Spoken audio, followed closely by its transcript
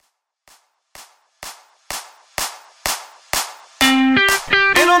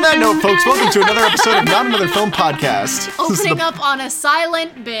on that note, folks, welcome to another episode of Not Another Film Podcast. Opening up on a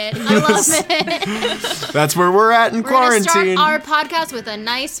silent bit. I love it. That's where we're at in quarantine. We're gonna start our podcast with a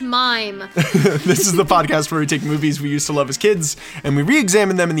nice mime. This is the podcast where we take movies we used to love as kids and we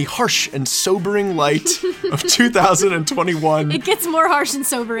re-examine them in the harsh and sobering light of 2021. It gets more harsh and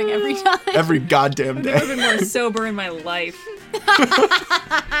sobering every time. Every goddamn I've day. never been more sober in my life.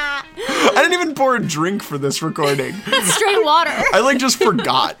 I didn't even pour a drink for this recording. Straight water. I just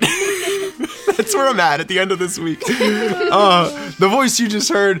forgot. That's where I'm at the end of this week. The voice you just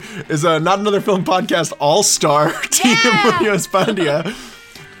heard is Not Another Film Podcast all-star Tina Munoz-Pandia.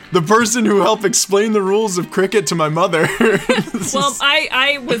 The person who helped explain the rules of cricket to my mother. Well,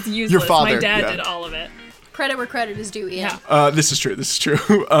 I was useless. Your father, my dad yeah. did all of it. Credit where credit is due, Ian. This is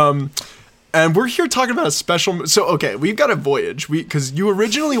true. And we're here talking about a special... So, okay, we've got a voyage. Because you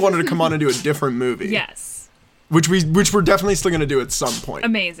originally wanted to come on and do a different movie. Yes. Which we're definitely still going to do at some point.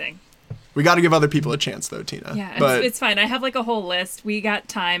 Amazing. We got to give other people a chance, though, Tina. Yeah, but it's fine. I have a whole list. We got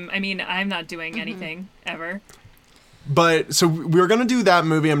time. I mean, I'm not doing anything ever. But, so we're going to do that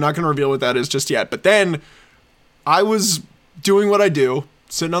movie. I'm not going to reveal what that is just yet. But then I was doing what I do,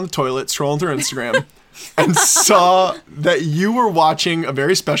 sitting on the toilet, scrolling through Instagram, and saw that you were watching a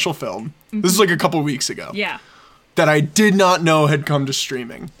very special film. This is a couple weeks ago. Yeah. That I did not know had come to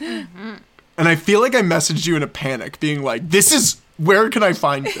streaming. And I feel like I messaged you in a panic, being like, where can I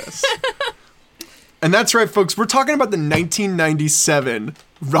find this? And that's right, folks. We're talking about the 1997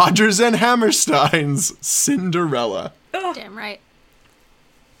 Rodgers and Hammerstein's Cinderella. Damn right.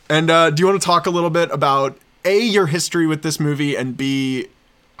 And do you want to talk a little bit about, A, your history with this movie, and B,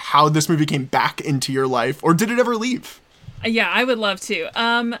 how this movie came back into your life? Or did it ever leave? Yeah, I would love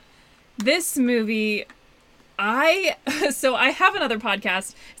to. This movie... I have another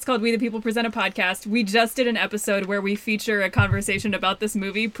podcast. It's called We the People Present a Podcast. We just did an episode where we feature a conversation about this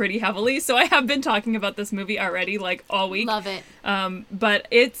movie pretty heavily. So I have been talking about this movie already, all week. Love it. But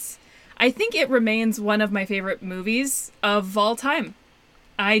I think it remains one of my favorite movies of all time.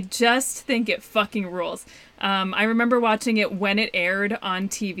 I just think it fucking rules. I remember watching it when it aired on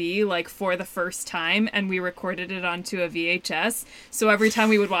TV, for the first time, and we recorded it onto a VHS. So every time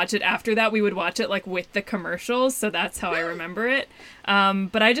we would watch it after that, we would watch it, with the commercials, so that's how I remember it.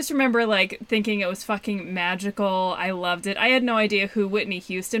 But I just remember, thinking it was fucking magical. I loved it. I had no idea who Whitney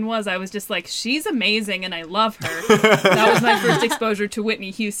Houston was. I was just she's amazing, and I love her. That was my first exposure to Whitney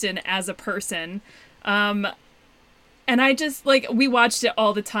Houston as a person. And I just, we watched it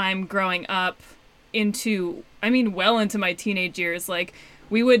all the time growing up well into my teenage years.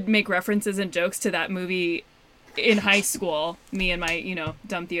 We would make references and jokes to that movie in high school, me and my,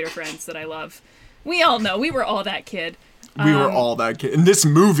 dumb theater friends that I love. We all know, we were all that kid. We were all that kid. And this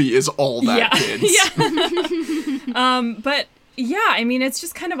movie is all that kids. Yeah. But yeah, it's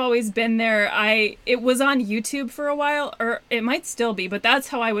just kind of always been there. It was on YouTube for a while, or it might still be, but that's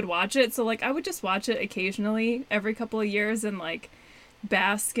how I would watch it. So I would just watch it occasionally every couple of years and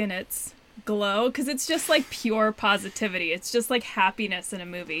bask in its glow, because it's just pure positivity. It's just happiness in a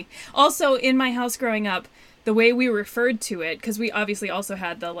movie. Also, in my house growing up, the way we referred to it, because we obviously also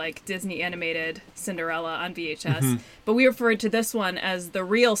had the Disney animated Cinderella on VHS, but we referred to this one as the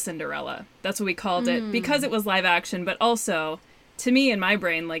real Cinderella. That's what we called it, because it was live action, but also, to me in my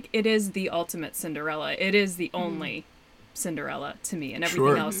brain, it is the ultimate Cinderella. It is the only Cinderella to me, and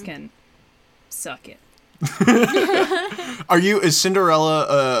everything else can suck it. Is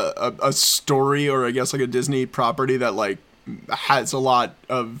Cinderella a story, or I guess a Disney property that has a lot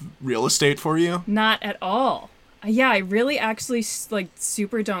of real estate for you? Not at all. Yeah, I really actually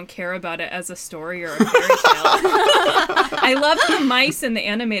super don't care about it as a story or a fairy tale. I love the mice in the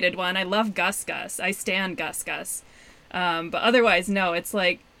animated one. I love Gus Gus. I stan Gus Gus. But otherwise, no, it's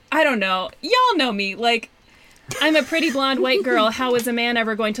I don't know. Y'all know me. I'm a pretty blonde white girl. How is a man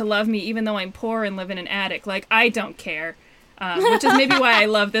ever going to love me even though I'm poor and live in an attic? I don't care. Which is maybe why I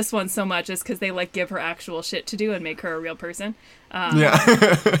love this one so much, is because they give her actual shit to do and make her a real person.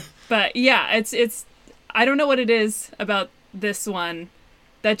 Yeah. But yeah, it's I don't know what it is about this one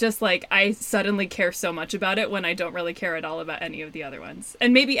that just I suddenly care so much about it when I don't really care at all about any of the other ones.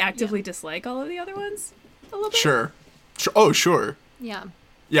 And maybe actively dislike all of the other ones a little bit. Sure. Oh, sure. Yeah.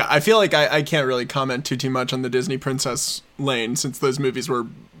 Yeah, I feel like I can't really comment too much on the Disney Princess lane, since those movies were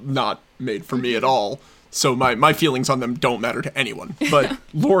not made for me at all. So my feelings on them don't matter to anyone. But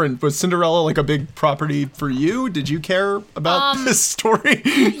Lauren, was Cinderella a big property for you? Did you care about this story?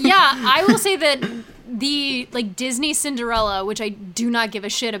 Yeah, I will say that the Disney Cinderella, which I do not give a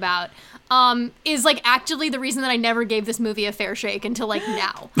shit about, is actually the reason that I never gave this movie a fair shake until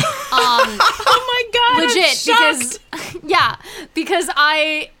now. Oh my god! Legit, because Yeah, because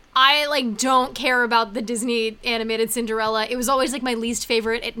I like don't care about the Disney animated Cinderella. It was always like my least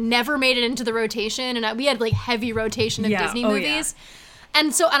favorite. It never made it into the rotation, and we had like heavy rotation of Disney movies.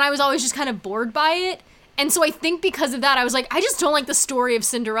 And I was always just kind of bored by it. And so I think because of that, I was like, I just don't like the story of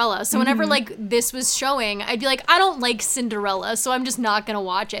Cinderella. So whenever like this was showing, I'd be like, I don't like Cinderella, so I'm just not gonna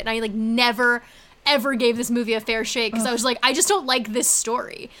watch it. And I like never ever gave this movie a fair shake because I was like, I just don't like this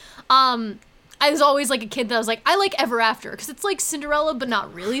story. I was always like a kid that was like, I like Ever After because it's like Cinderella, but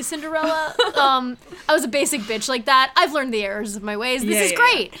not really Cinderella. I was a basic bitch like that. I've learned the errors of my ways. This is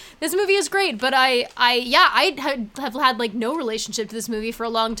great. This movie is great, but I have had like no relationship to this movie for a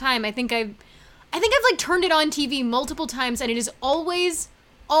long time. I think I've like turned it on TV multiple times, and it is always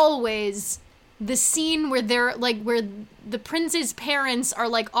the scene where they're like where the prince's parents are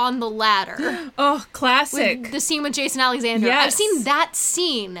like on the ladder. Oh, classic. The scene with Jason Alexander. Yes. I've seen that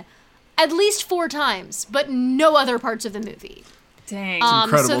scene at least 4 times, but no other parts of the movie. Dang.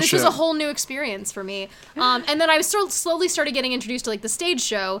 Incredible so this shit. was a whole new experience for me. And then I was slowly started getting introduced to like the stage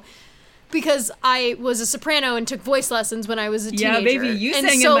show because I was a soprano and took voice lessons when I was a teenager. Yeah, baby, you and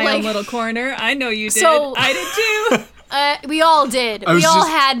sang so, in my like, own little corner. I know you did. So- I did too. We all did. was We all just-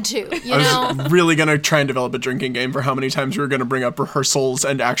 had to, you know? I was really gonna try and develop a drinking game for how many times we were gonna bring up rehearsals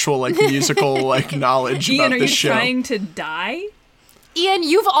and actual like musical like knowledge Ian, about are this you show. trying to die? Ian,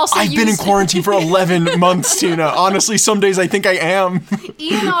 you've also I've been in quarantine for 11 months, Tina. Honestly, some days I think I am.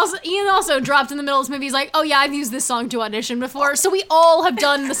 Ian also dropped in the middle of this movie. He's like, oh yeah, I've used this song to audition before. So we all have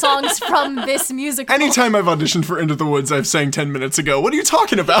done the songs from this musical. Anytime I've auditioned for Into the Woods, I've sang 10 minutes ago. What are you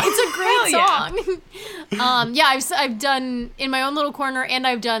talking about? It's a great Hell song. I've done in my own little corner, and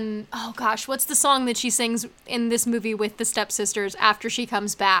I've done, oh gosh, what's the song that she sings in this movie with the stepsisters after she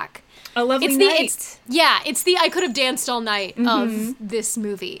comes back? A Lovely It's Night. it's the I Could Have Danced All Night of this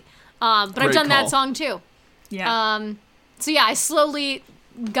movie. But I've Great done that call. song too. Yeah. So yeah, I slowly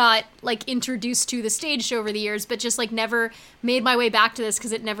got like introduced to the stage show over the years, but just like never made my way back to this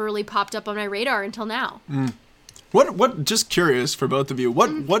because it never really popped up on my radar until now. What? Just curious for both of you.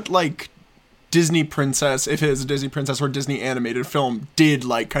 What like Disney princess, if it is a Disney princess or Disney animated film, did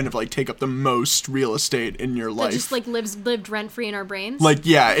like kind of like take up the most real estate in your That life? just like lived rent free in our brains. Like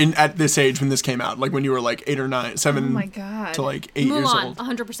yeah, at this age when this came out, like when you were like 8 or 9, 7 Oh my God. to like 8 years Mulan, old.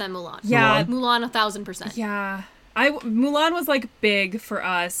 100% Mulan. Yeah. Mulan 1000%. Yeah. Mulan was like big for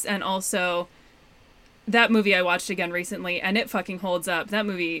us, and also that movie I watched again recently, and it fucking holds up. That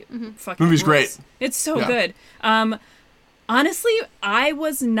movie fucking Movie's rules. great. It's so Yeah. good. Honestly, I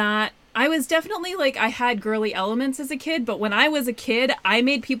was definitely like, I had girly elements as a kid, but when I was a kid, I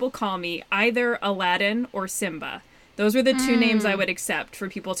made people call me either Aladdin or Simba. Those were the 2 names I would accept for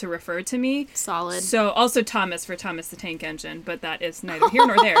people to refer to me. Solid. So also Thomas for Thomas the Tank Engine, but that is neither here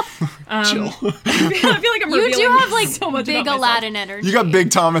nor there. Chill. I feel like I'm You revealing do have like so much big about myself. Aladdin energy. You got big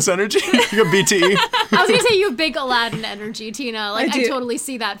Thomas energy. You got BTE. I was gonna say you have big Aladdin energy, Tina. Like I I do. totally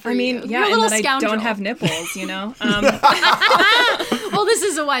see that for I mean, you. yeah, You're a and little that scoundrel. I don't have nipples, you know? Well, this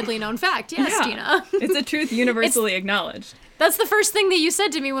is a widely known fact. Yes, Yeah. Tina. It's a truth universally acknowledged. That's the first thing that you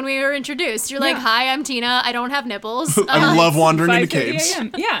said to me when we were introduced. You're like, Yeah. "Hi, I'm Tina. I don't have nipples. I love wandering into 5:30 caves.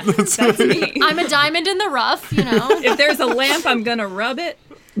 a.m. Yeah, that's me. I'm a diamond in the rough." You know. If there's a lamp, I'm gonna rub it.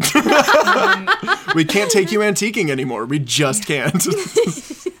 We can't take you antiquing anymore. We just can't.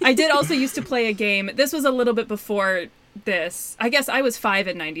 I did also used to play a game. This was a little bit before this. I guess I was 5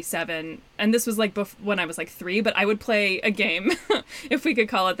 in 97, and this was like when I was like 3, but I would play a game, if we could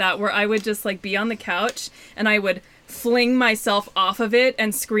call it that, where I would just like be on the couch and I would fling myself off of it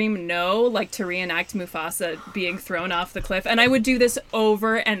and scream no, like to reenact Mufasa being thrown off the cliff. And I would do this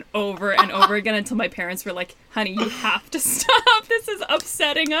over and over and over again until my parents were like, honey, you have to stop. This is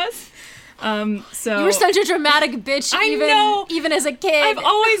upsetting us. So You were such a dramatic bitch, I know. even as a kid. I've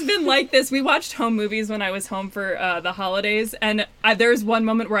always been like this. We watched home movies when I was home for the holidays, and there's one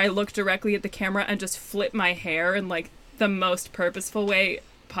moment where I looked directly at the camera and just flipped my hair in like the most purposeful way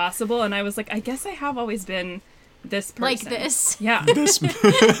possible, and I was like, I guess I have always been this person. like this. Yeah. I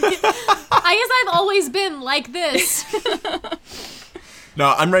guess I've always been like this.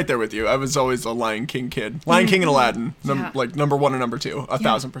 No, I'm right there with you. I was always a Lion King kid. Lion King and Aladdin, Yeah. like number 1 and number 2,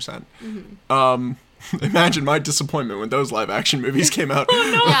 1,000%. Imagine my disappointment when those live action movies came out.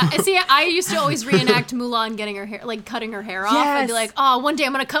 Yeah, and see, I used to always reenact Mulan getting her hair, like cutting her hair off. I'd be Yes. like, oh, one day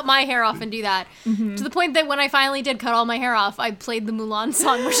I'm gonna cut my hair off and do that. To the point that when I finally did cut all my hair off, I played the Mulan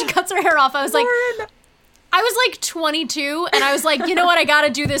song where she cuts her hair off. I was like, I was like 22, and I was like, you know what? I gotta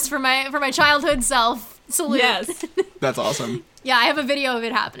do this for my childhood self. Salute. Yes. That's awesome. Yeah, I have a video of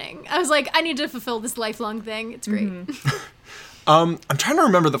it happening. I was like, I need to fulfill this lifelong thing. It's great. I'm trying to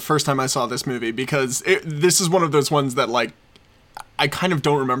remember the first time I saw this movie because this is one of those ones that like I kind of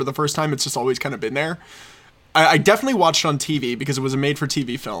don't remember the first time. It's just always kind of been there. I definitely watched it on TV because it was a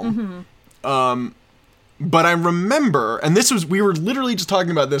made-for-TV film. But I remember, and we were literally just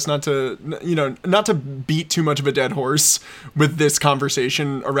talking about this, not to beat too much of a dead horse with this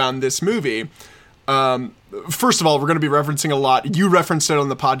conversation around this movie. First of all, we're going to be referencing a lot. You referenced it on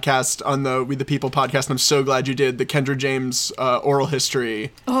the podcast, on the We the People podcast, and I'm so glad you did, the Kendra James oral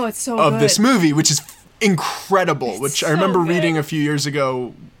history it's so of good. this movie, which is incredible, It's which so I remember good. reading a few years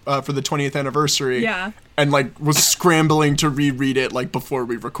ago for the 20th anniversary. Yeah. And like was scrambling to reread it like before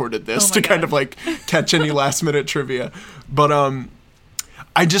we recorded this Oh to my kind God. of like catch any last minute trivia. But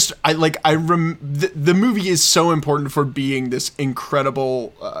the movie is so important for being this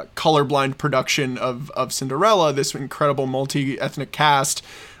incredible colorblind production of Cinderella, this incredible multi-ethnic cast.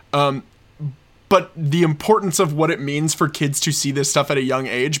 But the importance of what it means for kids to see this stuff at a young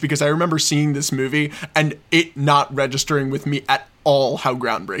age, because I remember seeing this movie and it not registering with me at all how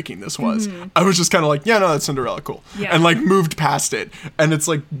groundbreaking this was. I was just kind of like, yeah, no, that's Cinderella, cool. Yeah. And like moved past it. And it's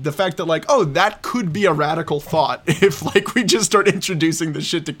like the fact that like, oh, that could be a radical thought if like we just start introducing this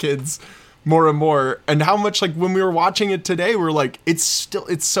shit to kids more and more. And how much like when we were watching it today, we're like, it's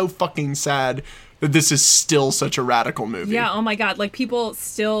so fucking sad that this is still such a radical movie. Yeah, oh my God. Like, people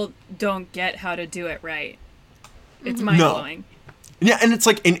still don't get how to do it right. It's mind-blowing. Yeah, and it's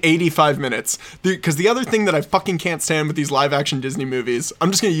like in 85 minutes. Because the other thing that I fucking can't stand with these live-action Disney movies, I'm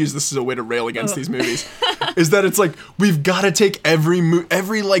just going to use this as a way to rail against these movies, is that it's like, we've got to take every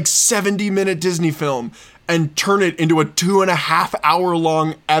like 70-minute Disney film and turn it into a 2.5 hour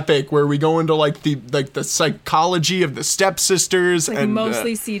long epic where we go into like the psychology of the stepsisters Like, and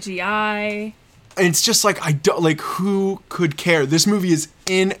mostly CGI. And it's just like, I don't, like, who could care? This movie is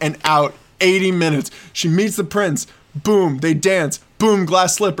in and out, 80 minutes. She meets the prince. Boom, they dance. Boom,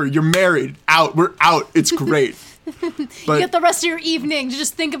 glass slipper. You're married. Out. We're out. It's great. You get the rest of your evening to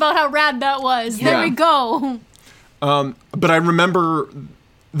just think about how rad that was. There Yeah. we go. But I remember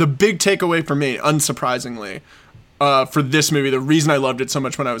the big takeaway for me, unsurprisingly, for this movie, the reason I loved it so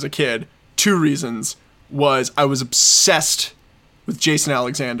much when I was a kid, 2 reasons, was I was obsessed with Jason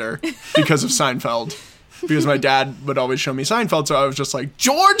Alexander because of Seinfeld. Because my dad would always show me Seinfeld, so I was just like,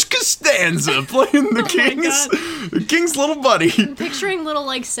 George Costanza playing the king's little buddy. Picturing little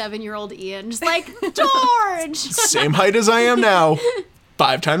like 7-year-old Ian, just like, George! Same height as I am now,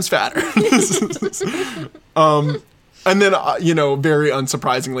 5 times fatter. And then, very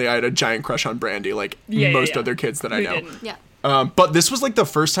unsurprisingly, I had a giant crush on Brandy, like most other kids that I know. Didn't. Yeah. But this was like the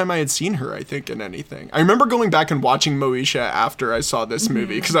first time I had seen her, I think, in anything. I remember going back and watching Moesha after I saw this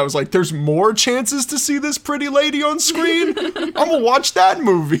movie because I was like, there's more chances to see this pretty lady on screen. I'm gonna watch that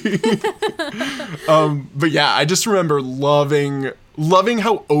movie. But yeah, I just remember loving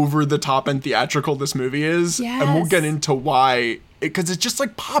how over the top and theatrical this movie is. And we'll get into why, because it's just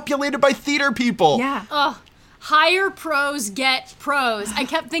like populated by theater people. Yeah. Hire pros get pros. I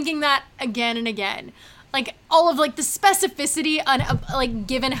kept thinking that again and again. Like, all of, like, the specificity on, like,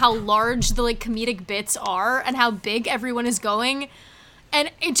 given how large the, like, comedic bits are and how big everyone is going.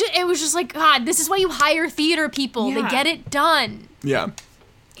 And it was just like, God, this is why you hire theater people. Yeah. They get it done. Yeah.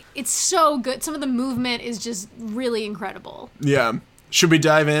 It's so good. Some of the movement is just really incredible. Yeah. Should we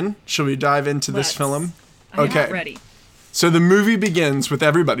dive in? Should we dive into this Let's. film? I'm not ready. So the movie begins with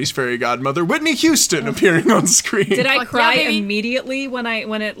everybody's fairy godmother, Whitney Houston, appearing on screen. Did I Fuck cry yeah, baby. immediately when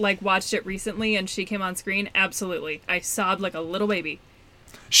it like watched it recently and she came on screen? Absolutely. I sobbed like a little baby.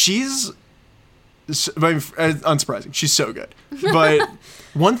 She's unsurprising. She's so good. But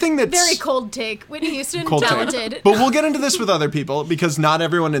one thing that's Very cold take. Whitney Houston, cold take. talented. But we'll get into this with other people because not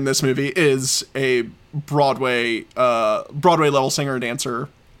everyone in this movie is a Broadway level singer, dancer,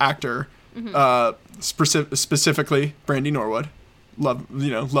 actor. Specifically Brandy Norwood,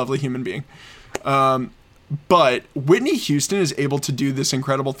 lovely human being. But Whitney Houston is able to do this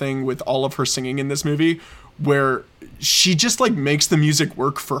incredible thing with all of her singing in this movie, where she just like makes the music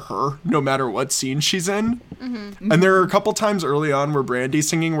work for her, no matter what scene she's in. And there are a couple times early on where Brandy's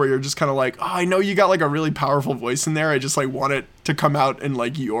singing, where you're just kind of like, oh, I know you got like a really powerful voice in there. I just like want it to come out in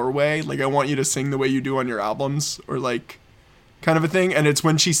like your way. Like I want you to sing the way you do on your albums, or like. Kind of a thing, and it's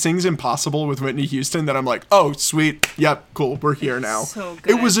when she sings Impossible with Whitney Houston that I'm like, oh, sweet, yep, cool, we're here now. So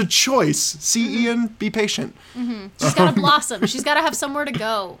good. It was a choice. See, Ian, be patient. She's got to blossom. She's got to have somewhere to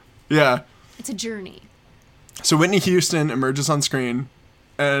go. Yeah. It's a journey. So Whitney Houston emerges on screen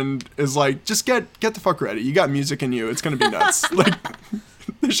and is like, just get the fuck ready. You got music in you. It's going to be nuts. Like,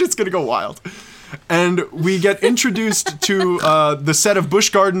 this shit's going to go wild. And we get introduced to the set of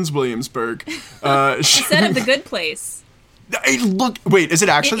Busch Gardens, Williamsburg. Set of The Good Place. Hey, look, wait, is it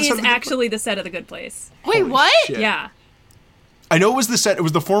actually It the set is of the actually the set of The Good Place. Wait, Holy what? shit. Yeah. I know it was the set. It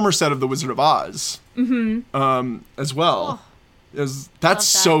was the former set of The Wizard of Oz. As well. That's that.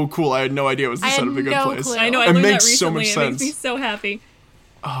 so cool. I had no idea it was the I set had of The Good no Place. clue. I know, I It learned that makes so recently. much It sense. makes me so happy.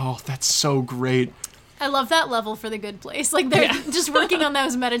 Oh, that's so great. I love that level for The Good Place. Like they're just working on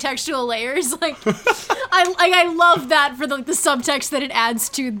those metatextual layers. Like I love that for the subtext that it adds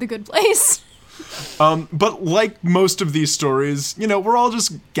to The Good Place. But like most of these stories, you know, we're all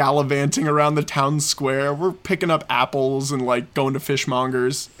just gallivanting around the town square. We're picking up apples and like going to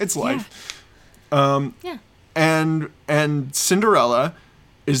fishmongers. It's life. Yeah. And Cinderella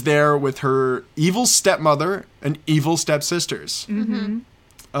is there with her evil stepmother and evil stepsisters.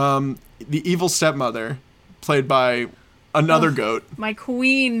 The evil stepmother, played by another goat, My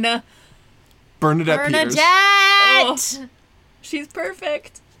queen. Bernadette Peters. Bernadette! She's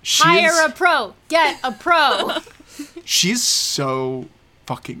perfect. She Hire is- a pro. Get a pro. She's so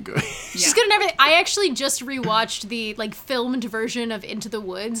fucking good. She's good in everything. I actually just rewatched the like filmed version of Into the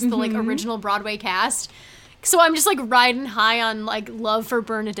Woods, the like original Broadway cast. So I'm just like riding high on like love for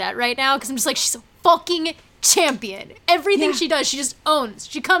Bernadette right now because I'm just like she's a fucking champion. Everything she does, she just owns.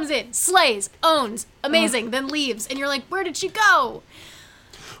 She comes in, slays, owns, amazing, then leaves, and you're like, where did she go?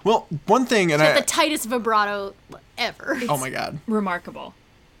 Well, one thing, and The tightest vibrato ever. oh my god, Remarkable.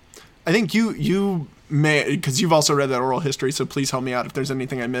 I think you may, because you've also read that oral history, so please help me out if there's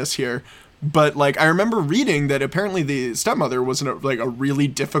anything I miss here. But like I remember reading that apparently the stepmother was a really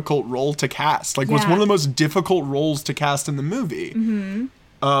difficult role to cast. Like was one of the most difficult roles to cast in the movie.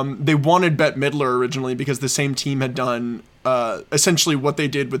 They wanted Bette Midler originally because the same team had done essentially what they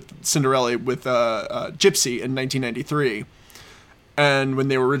did with Cinderella with Gypsy in 1993. And when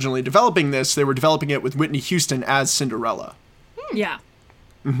they were originally developing this, they were developing it with Whitney Houston as Cinderella. Yeah.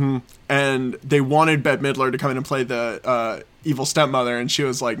 And they wanted Bette Midler to come in and play the evil stepmother, and she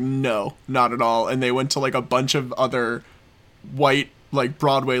was like, no, not at all. And they went to like a bunch of other white like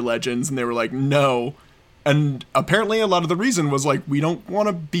Broadway legends, and they were like, no. And apparently a lot of the reason was like, we don't want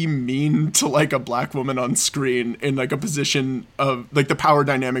to be mean to like a black woman on screen in like a position of like the power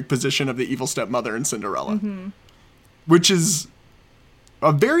dynamic position of the evil stepmother in Cinderella, which is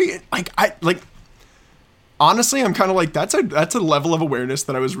a very honestly, I'm kind of like, that's a level of awareness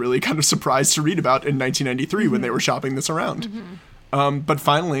that I was really kind of surprised to read about in 1993 when they were shopping this around. But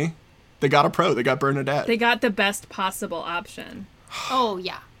finally, they got a pro. They got Bernadette. They got the best possible option. Oh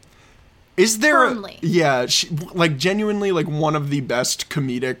yeah. Is there Firmly. she, like genuinely like one of the best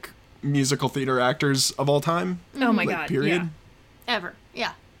comedic musical theater actors of all time? Oh my Like, god. period? Yeah. Ever.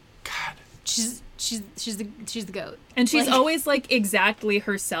 Yeah. God. She's the goat. And she's Like- always like exactly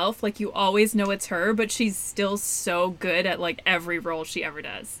herself. Like you always know it's her, but she's still so good at like every role she ever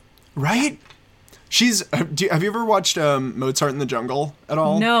does. Right? She's have you ever watched Mozart in the Jungle at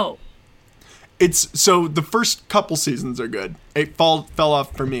all? No. It's so the first couple seasons are good. It fell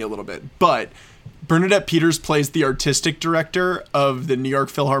off for me a little bit, but Bernadette Peters plays the artistic director of the New York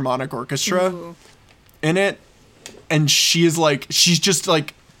Philharmonic Orchestra in it, and she's just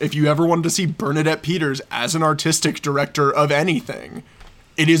like, if you ever wanted to see Bernadette Peters as an artistic director of anything,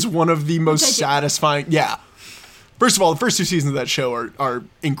 it is one of the most satisfying. Yeah. First of all, the first 2 seasons of that show are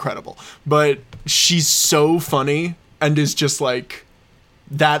incredible, but she's so funny and is just like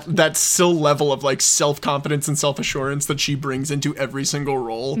that still level of like self-confidence and self-assurance that she brings into every single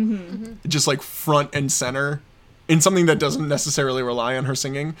role, just like front and center in something that doesn't necessarily rely on her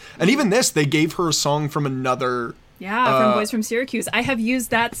singing. And even this, they gave her a song from another. Yeah, from Boys from Syracuse. I have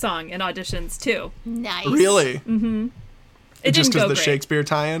used that song in auditions too. Nice. Really? It Just didn't go the great. Shakespeare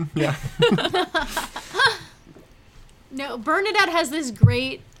tie-in? Yeah. No, Bernadette has this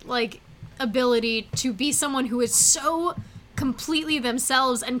great like ability to be someone who is so completely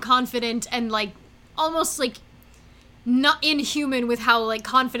themselves and confident and like almost like not inhuman with how like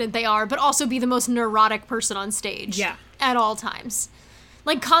confident they are, but also be the most neurotic person on stage. Yeah. At all times.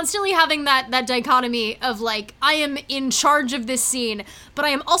 Like constantly having that dichotomy of like, I am in charge of this scene, but I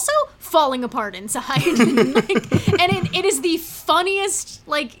am also falling apart inside. And it is the funniest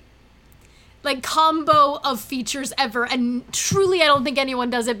like combo of features ever, and truly I don't think anyone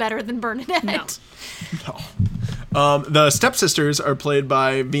does it better than Bernadette. No. The stepsisters are played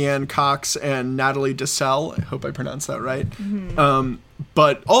by Vianne Cox and Natalie Desselle. I hope I pronounced that right.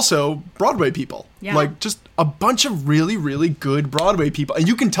 But also Broadway people. Yeah. Like just a bunch of really, really good Broadway people. And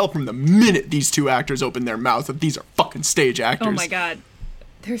you can tell from the minute these 2 actors open their mouth that these are fucking stage actors. Oh my god.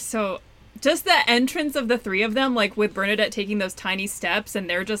 They're so just the entrance of the 3 of them, like with Bernadette taking those tiny steps and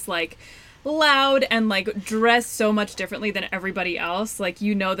they're just like loud and like dressed so much differently than everybody else. Like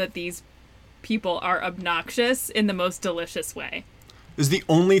you know that these people are obnoxious in the most delicious way. Is the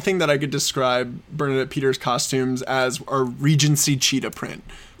only thing that I could describe Bernadette Peters' costumes as a Regency cheetah print.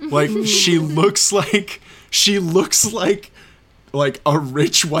 Like she looks like a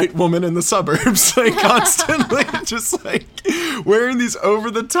rich white woman in the suburbs, like constantly just like wearing these over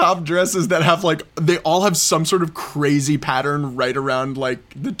the top dresses that have like, they all have some sort of crazy pattern right around like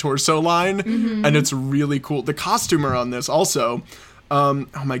the torso line. And it's really cool. The costumer on this also, oh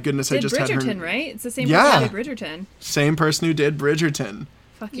my goodness, Did I just Bridgerton, had her. right? It's the same person who did Bridgerton. Same person who did Bridgerton.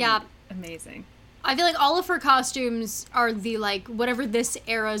 Fucking amazing. I feel like all of her costumes are the, like, whatever this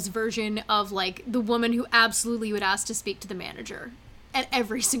era's version of, like, the woman who absolutely would ask to speak to the manager at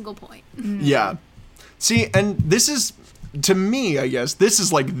every single point. Yeah. See, and this is, to me, I guess, this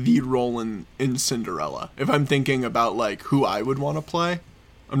is, like, the role in Cinderella. If I'm thinking about, like, who I would want to play.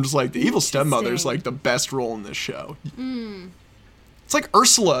 I'm just like, the evil stepmother's, like, the best role in this show. It's like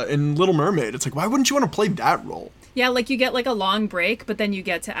Ursula in Little Mermaid. It's like, why wouldn't you want to play that role? Yeah, like you get like a long break, but then you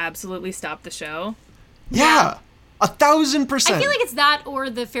get to absolutely stop the show. Yeah. 1,000%. I feel like it's that or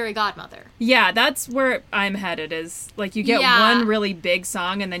the fairy godmother. Yeah, that's where I'm headed, is like you get one really big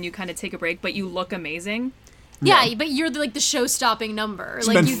song and then you kind of take a break, but you look amazing. Yeah, but you're the show-stopping number.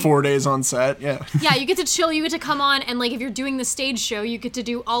 Spend 4 days on set, yeah. Yeah, you get to chill, you get to come on, and, like, if you're doing the stage show, you get to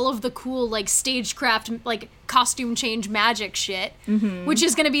do all of the cool, like, stagecraft, like, costume change magic shit, which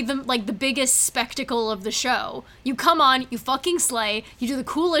is gonna be, the biggest spectacle of the show. You come on, you fucking slay, you do the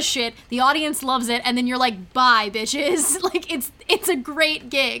coolest shit, the audience loves it, and then you're like, bye, bitches. Like, it's a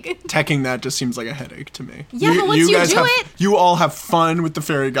great gig. Teching that just seems like a headache to me. Yeah, but once you do it... You all have fun with the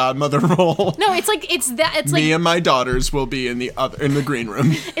fairy godmother role. No, it's like, Me and my daughters will be in the green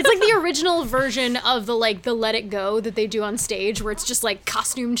room. It's like the original version of the Let It Go that they do on stage, where it's just like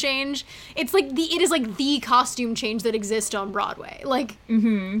costume change. It's like it is like the costume change that exists on Broadway. Like,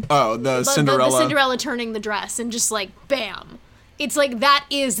 Oh, the Cinderella. The Cinderella turning the dress and just like bam. It's like that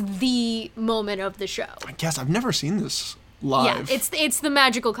is the moment of the show. I guess I've never seen this live. Yeah, it's the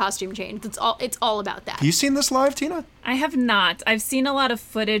magical costume change. It's all about that. Have you seen this live, Tina? I have not. I've seen a lot of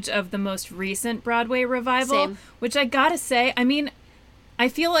footage of the most recent Broadway revival, Same. which I gotta say, I mean, I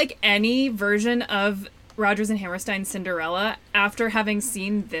feel like any version of Rodgers and Hammerstein's Cinderella, after having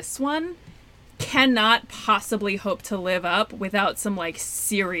seen this one, cannot possibly hope to live up without some, like,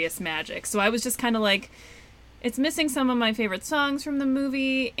 serious magic. So I was just kind of like, it's missing some of my favorite songs from the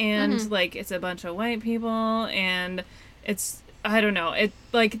movie, and, like, it's a bunch of white people, and it's, I don't know, it,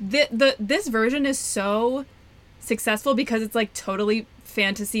 like, this version is so successful because it's, like, totally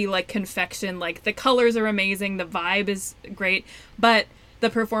fantasy, like, confection, like, the colors are amazing, the vibe is great, but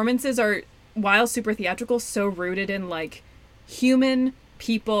the performances are, while super theatrical, so rooted in, like, human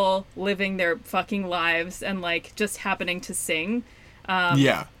people living their fucking lives and, like, just happening to sing.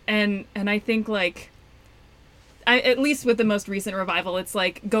 Yeah. And I think, like, at least with the most recent revival, it's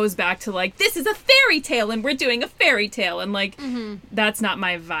like goes back to like, this is a fairy tale and we're doing a fairy tale, and like that's not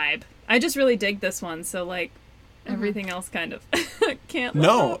my vibe. I just really dig this one, so like everything else kind of can't live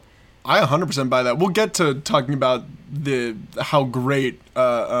No, up. I 100% buy that. We'll get to talking about how great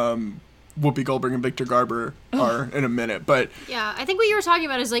Whoopi Goldberg and Victor Garber are in a minute, but Yeah, I think what you were talking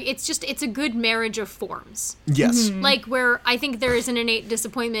about is like it's a good marriage of forms. yes. Like where I think there is an innate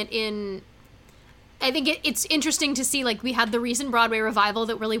disappointment in. I think it's interesting to see, like, we had the recent Broadway revival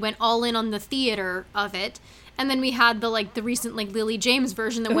that really went all in on the theater of it, and then we had the recent, like, Lily James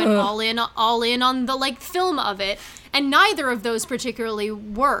version that went all in on the, like, film of it, and neither of those particularly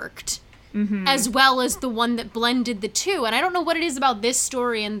worked as well as the one that blended the two, and I don't know what it is about this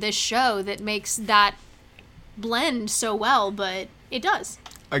story and this show that makes that blend so well, but it does.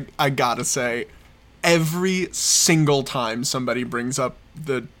 I gotta say, every single time somebody brings up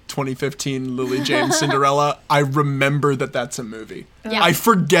the 2015 Lily James Cinderella, I remember that that's a movie. Yeah. I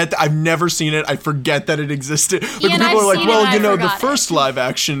forget that I've never seen it. I forget that it existed. Like, and people I've are like, seen well, it and you I know, the forgot first it. live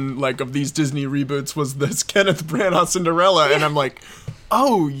action like of these Disney reboots was this Kenneth Branagh Cinderella, and I'm like,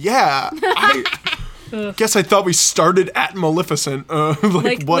 oh yeah. I guess I thought we started at Maleficent.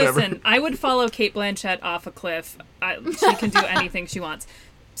 Like whatever. Listen, I would follow Cate Blanchett off a cliff. She can do anything she wants.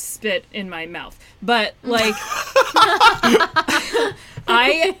 Spit in my mouth. But, like,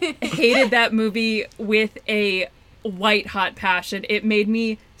 I hated that movie with a white hot passion. It made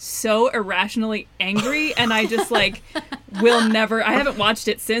me so irrationally angry, and I just, like, will never, I haven't watched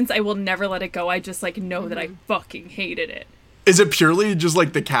it since. I will never let it go. I just, like, know that I fucking hated it. Is it purely just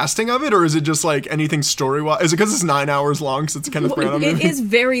like the casting of it, or is it just like anything story-wise? Is it because it's 9 hours long, so it's a Kenneth Branagh movie? It is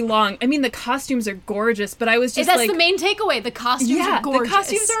very long. I mean, the costumes are gorgeous, but I was just That's the main takeaway. The costumes are gorgeous. The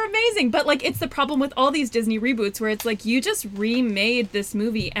costumes are amazing. But like, it's the problem with all these Disney reboots where it's like, you just remade this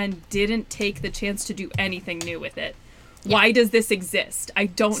movie and didn't take the chance to do anything new with it. Yeah. Why does this exist? I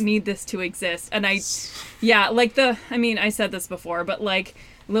don't need this to exist. And I said this before, but like,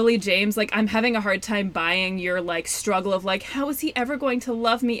 Lily James, like, I'm having a hard time buying your, like, struggle of, like, how is he ever going to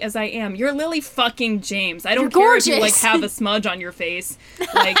love me as I am? You're Lily fucking James. I don't care if you, like, have a smudge on your face.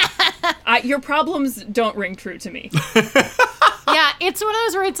 Like, your problems don't ring true to me. Yeah, it's one of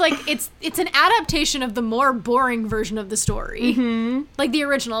those where it's, like, it's an adaptation of the more boring version of the story. Mm-hmm. Like, the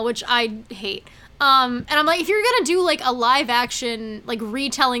original, which I hate. And I'm like, if you're gonna do, like, a live-action, like,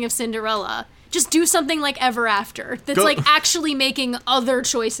 retelling of Cinderella, just do something like Ever After that's like actually making other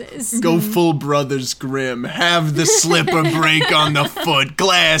choices. Go full Brothers Grimm. Have the slipper break on the foot.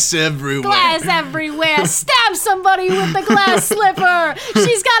 Glass everywhere. Glass everywhere. Stab somebody with the glass slipper.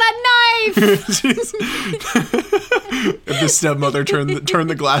 She's got a knife. The stepmother turned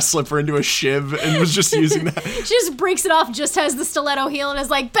the glass slipper into a shiv and was just using that. She just breaks it off, just has the stiletto heel, and is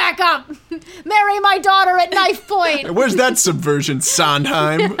like, back up. Marry my daughter at knife point. Where's that subversion,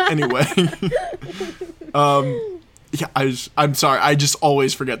 Sondheim? Anyway. Yeah, I'm sorry. I just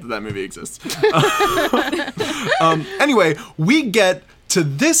always forget that movie exists. Anyway, we get to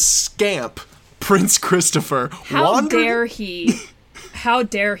this scamp, Prince Christopher. How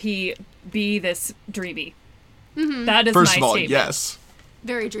dare he be this dreamy? Mm-hmm. That is First my of all, statement. yes.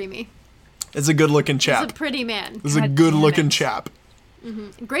 Very dreamy. It's a good-looking chap. He's a pretty man. This is a good-looking chap.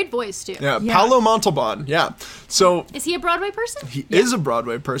 Mm-hmm. Great voice, too. Yeah, Paolo Montalban, yeah. So is he a Broadway person? He is a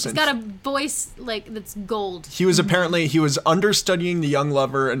Broadway person. He's got a voice, like, that's gold. He was understudying the young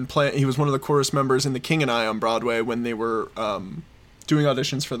lover, and he was one of the chorus members in The King and I on Broadway when they were doing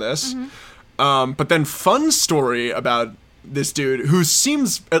auditions for this. Mm-hmm. But then fun story about this dude, who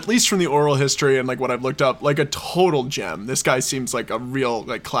seems, at least from the oral history and like what I've looked up, like a total gem. This guy seems like a real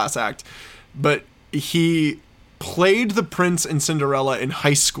like class act. But he played the prince in Cinderella in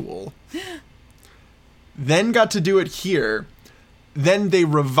high school, then got to do it here. Then they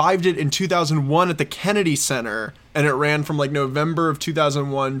revived it in 2001 at the Kennedy Center, and it ran from like November of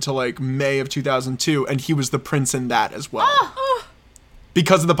 2001 to like May of 2002, and he was the prince in that as well.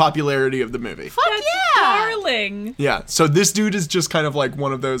 Because of the popularity of the movie. Fuck yeah! Darling! Yeah, so this dude is just kind of like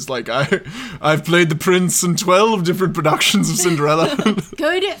one of those, like, I've played the prince in 12 different productions of Cinderella.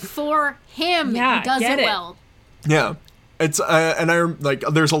 Good for him. Yeah, he does it well. Yeah, it's and I like.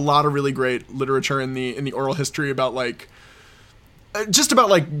 There's a lot of really great literature in the oral history about like, just about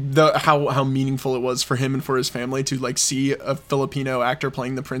like how meaningful it was for him and for his family to like see a Filipino actor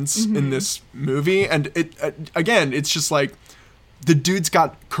playing the prince in this movie, and it again, it's just like the dude's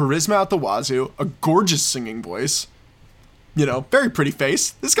got charisma out the wazoo, a gorgeous singing voice, very pretty face.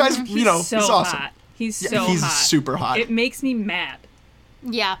 This guy's he's awesome. Hot. He's super hot. It makes me mad.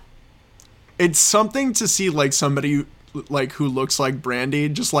 Yeah. It's something to see like somebody like who looks like Brandy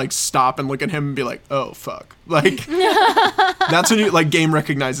just like stop and look at him and be like, oh fuck, like that's when you like game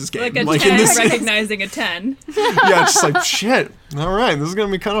recognizes game, like a 10 recognizing a 10. Yeah, it's just like shit. All right, this is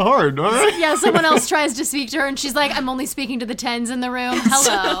gonna be kind of hard. All right. Yeah, someone else tries to speak to her and she's like, I'm only speaking to the 10s in the room.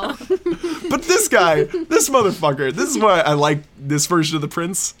 Hello. But this guy, this motherfucker, this is why I like this version of the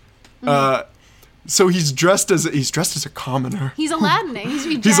prince. So he's dressed as a commoner. He's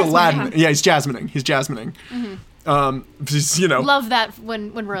Aladining. He's Aladdin. Yeah, he's Jasmining. Mm-hmm. Love that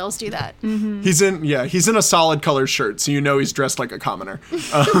when royals do that. Mm-hmm. He's in a solid colored shirt, so he's dressed like a commoner.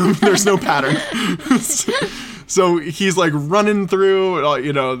 There's no pattern. So he's like running through,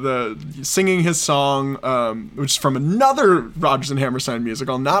 the singing his song, which is from another Rodgers and Hammerstein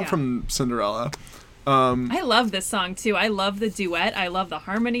musical, not from Cinderella. I love this song too. I love the duet. I love the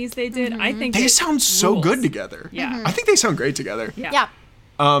harmonies they did. I think they sound so rules. good together. Yeah. I think they sound great together. Yeah.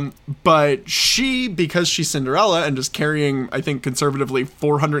 But she, because she's Cinderella and just carrying, I think conservatively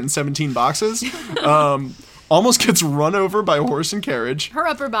 417 boxes, almost gets run over by a horse and carriage. Her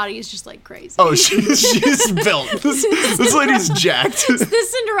upper body is just like crazy. Oh, she's built. This lady's jacked.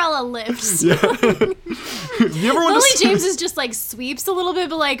 This Cinderella lifts. Yeah. You ever want Lily James is just like sweeps a little bit,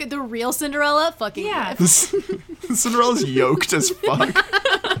 but like the real Cinderella fucking lifts. Cinderella's yoked as fuck.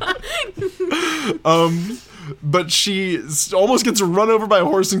 But she almost gets run over by a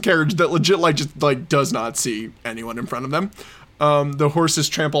horse and carriage that legit just does not see anyone in front of them. The horses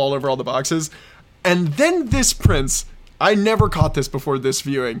trample all over all the boxes. And then this prince, I never caught this before this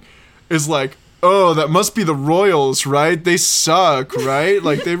viewing, is like, oh, that must be the royals, right? They suck, right?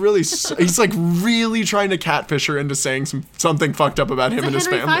 Like, they really he's, like, really trying to catfish her into saying something fucked up about him and his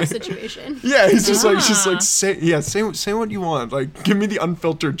family. Henry V situation. Yeah, he's just like, say what you want. Like, give me the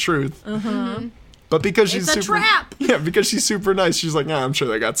unfiltered truth. Mm-hmm. But because she's It's a super... trap! Yeah, because she's super nice, she's like, I'm sure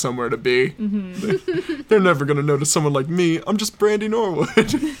they got somewhere to be. They're never gonna notice someone like me. I'm just Brandy Norwood.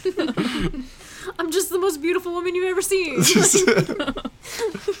 I'm just the most beautiful woman you've ever seen.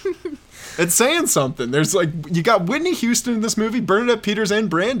 It's saying something. There's like, you got Whitney Houston in this movie, Bernadette Peters, and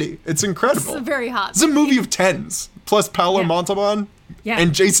Brandy. It's incredible. It's very hot. It's a movie of 10s. Plus Paolo Montalban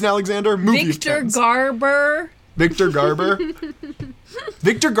and Jason Alexander. Movie Victor of 10s. Garber. Victor Garber.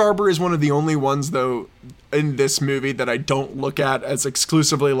 Victor Garber is one of the only ones, though, in this movie that I don't look at as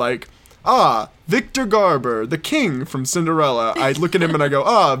exclusively like, Victor Garber, the king from Cinderella. I look at him and I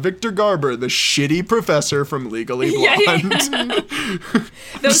go, Victor Garber, the shitty professor from Legally Blonde.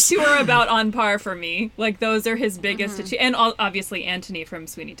 Those two are about on par for me. Like, those are his biggest and obviously Anthony from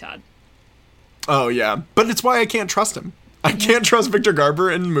Sweeney Todd. Oh, yeah. But it's why I can't trust him. I can't trust Victor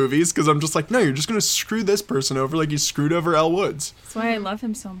Garber in movies because I'm just like, no, you're just going to screw this person over like you screwed over Elle Woods. That's why I love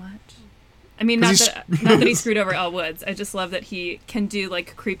him so much. I mean, not that he screwed over Elle Woods. I just love that he can do,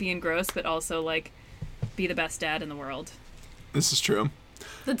 like, creepy and gross, but also, like, be the best dad in the world. This is true.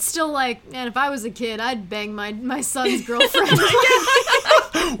 That's still like, man, if I was a kid, I'd bang my son's girlfriend.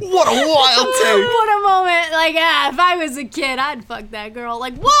 What a wild take. What a moment. Like, if I was a kid, I'd fuck that girl.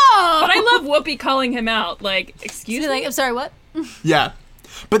 Like, whoa! But I love Whoopi calling him out. Like, excuse me? Like, I'm sorry, what? Yeah.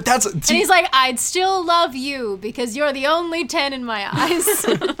 But that's... And he's like, I'd still love you because you're the only 10 in my eyes.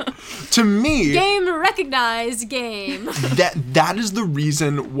 To me... Game recognized, game. That is the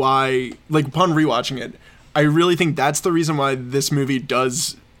reason why, like, upon rewatching it, I really think that's the reason why this movie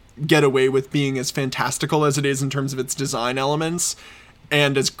does get away with being as fantastical as it is in terms of its design elements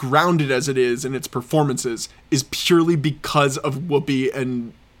and as grounded as it is in its performances is purely because of Whoopi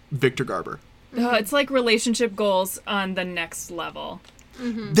and Victor Garber. Oh, it's like relationship goals on the next level.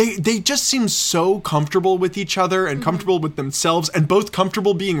 Mm-hmm. They just seem so comfortable with each other and comfortable with themselves and both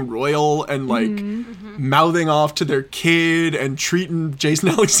comfortable being royal and like mouthing off to their kid and treating Jason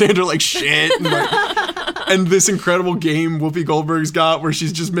Alexander like shit and, like, and this incredible game Whoopi Goldberg's got where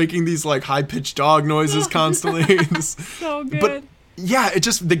she's just making these like high-pitched dog noises constantly. So good. But yeah, it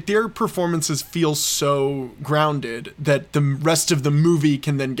just, like, their performances feel so grounded that the rest of the movie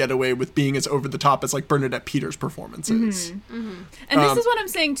can then get away with being as over the top as, like, Bernadette Peters' performances. And this is what I'm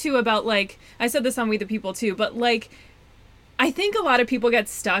saying, too, about, like, I said this on We the People, too, but, like, I think a lot of people get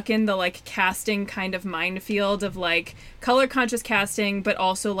stuck in the, like, casting kind of minefield of, like, color-conscious casting, but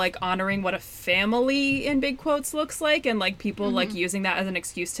also, like, honoring what a family, in big quotes, looks like, and, like, people, like, using that as an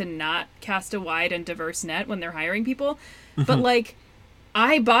excuse to not cast a wide and diverse net when they're hiring people. But, like,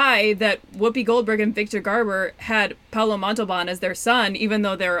 I buy that Whoopi Goldberg and Victor Garber had Paolo Montalban as their son, even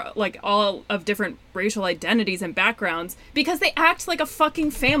though they're, like, all of different racial identities and backgrounds, because they act like a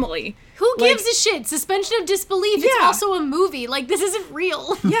fucking family. Who gives a shit? Suspension of disbelief. It's also a movie. Like, this isn't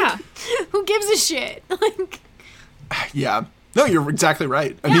real. Yeah. Who gives a shit? Like, Yeah. No, you're exactly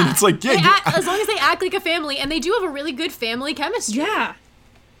right. I mean, it's like, as long as they act like a family, and they do have a really good family chemistry. Yeah.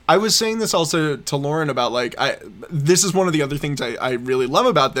 I was saying this also to Lauren about, like, this is one of the other things I really love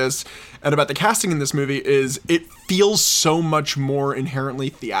about this and about the casting in this movie is it feels so much more inherently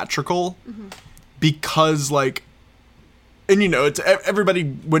theatrical because, like, and, you know, it's everybody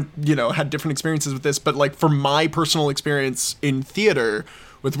would, you know, had different experiences with this, but, like, for my personal experience in theater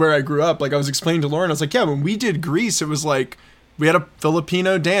with where I grew up, like, I was explaining to Lauren, I was like, yeah, when we did Grease, it was like, we had a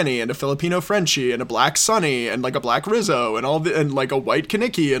Filipino Danny and a Filipino Frenchie and a black Sonny and like a black Rizzo and and like a white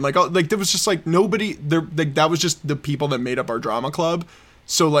Kaniki and like there was just like nobody there, like that was just the people that made up our drama club.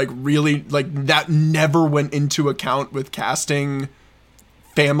 So like really like that never went into account with casting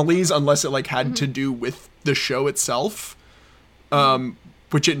families unless it like had to do with the show itself.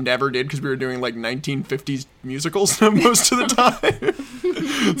 Which it never did because we were doing like 1950s musicals most of the time.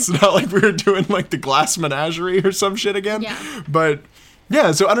 It's not like we were doing like the Glass Menagerie or some shit again. Yeah. But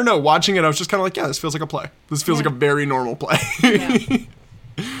yeah, so I don't know. Watching it, I was just kind of like, yeah, this feels like a play. This feels like a very normal play.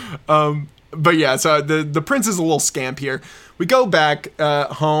 But yeah, so the prince is a little scamp here. We go back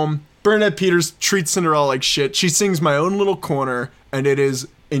home. Bernadette Peters treats Cinderella like shit. She sings My Own Little Corner, and it is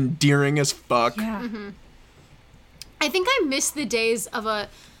endearing as fuck. Yeah. I think I miss the days of a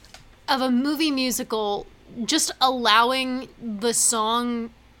movie musical just allowing the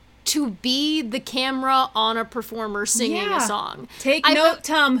song to be the camera on a performer singing a song. Take note,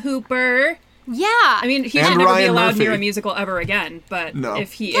 Tom Hooper. Yeah. I mean, he should never be Ryan allowed Murphy. near a musical ever again, but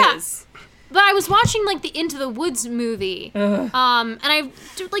if he is. But I was watching like the Into the Woods movie, and I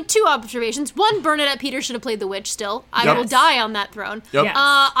did like 2 observations. One, Bernadette Peters should have played the witch. Still, I will die on that throne. Yep. Yes.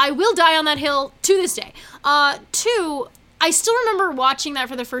 I will die on that hill to this day. 2, I still remember watching that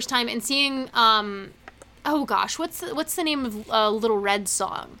for the first time and seeing. Oh gosh, what's the name of Little Red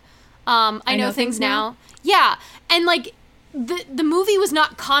song? I Know Things Now. Yeah, and like. The movie was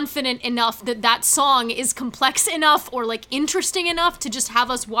not confident enough that song is complex enough or like interesting enough to just have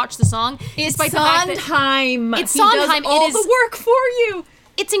us watch the song. It's Sondheim. It's Sondheim. He does all the work for you.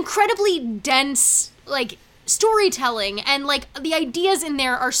 It's incredibly dense, like storytelling, and like the ideas in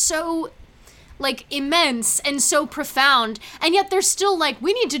there are so like immense and so profound, and yet they're still like,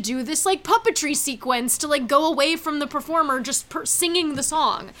 we need to do this like puppetry sequence to like go away from the performer just singing the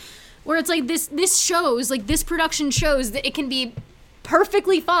song. Where it's like this shows, like this production shows that it can be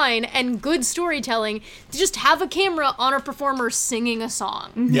perfectly fine and good storytelling to just have a camera on a performer singing a song.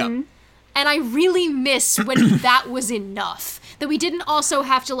 Mm-hmm. Yeah. And I really miss when that was enough. That we didn't also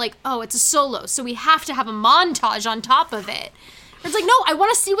have to like, oh, it's a solo, so we have to have a montage on top of it. It's like, no, I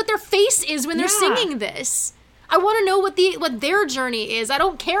want to see what their face is when they're singing this. I want to know what their journey is. I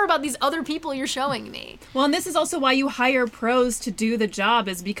don't care about these other people you're showing me. Well, and this is also why you hire pros to do the job,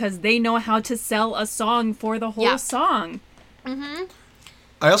 is because they know how to sell a song for the whole song. Mm-hmm.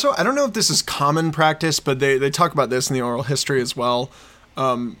 I don't know if this is common practice, but they talk about this in the oral history as well.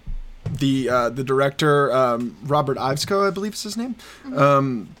 The director, Robert Ivesco, I believe is his name,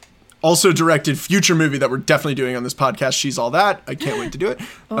 also directed future movie that we're definitely doing on this podcast, She's All That. I can't wait to do it.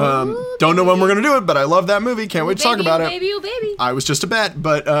 Don't know when we're going to do it, but I love that movie. Can't wait to talk about it. Baby, oh baby. I was just a bet,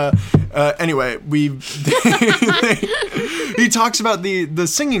 but anyway, he talks about the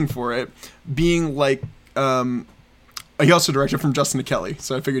singing for it being like, he also directed from Justin to Kelly,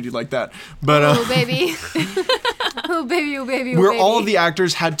 so I figured you'd like that. But oh baby. Oh baby, oh baby, oh where baby. all of the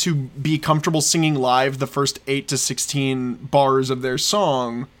actors had to be comfortable singing live the first 8 to 16 bars of their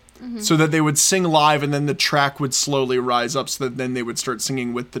song, so that they would sing live and then the track would slowly rise up so that then they would start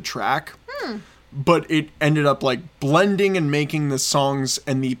singing with the track. But it ended up like blending and making the songs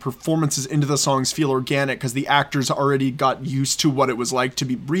and the performances into the songs feel organic because the actors already got used to what it was like to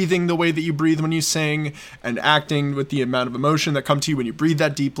be breathing the way that you breathe when you sing and acting with the amount of emotion that come to you when you breathe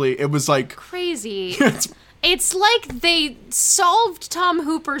that deeply. It was like crazy. It's like they solved Tom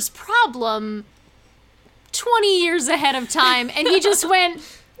Hooper's problem 20 years ahead of time and he just went,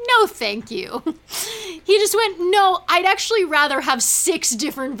 no, thank you. He just went, no, I'd actually rather have 6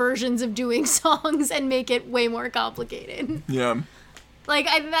 different versions of doing songs and make it way more complicated. Yeah. Like,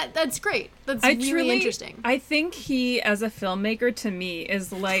 that's great. That's really interesting. I think he, as a filmmaker, to me,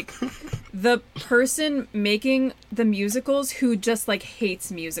 is like the person making the musicals who just like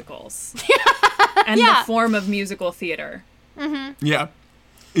hates musicals. And the form of musical theater. Mm-hmm. Yeah.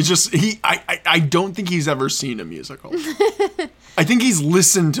 It's just, I don't think he's ever seen a musical. I think he's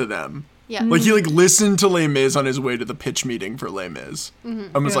listened to them. Yeah. Like, he, like, listened to Les Mis on his way to the pitch meeting for Les Mis.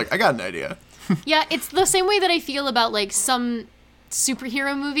 I was like, I got an idea. Yeah, it's the same way that I feel about, like, some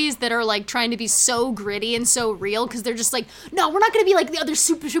superhero movies that are, like, trying to be so gritty and so real, because they're just like, no, we're not going to be like the other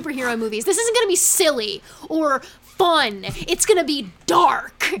superhero movies. This isn't going to be silly or fun. It's going to be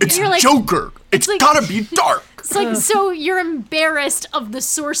dark. It's like, Joker. It's like, gotta be dark. It's like, so you're embarrassed of the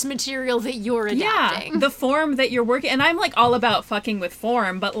source material that you're adapting. Yeah, the form that you're working, and I'm like all about fucking with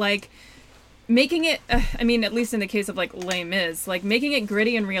form, but like making it, I mean, at least in the case of like Les Mis, like making it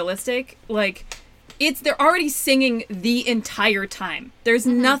gritty and realistic, like they're already singing the entire time. There's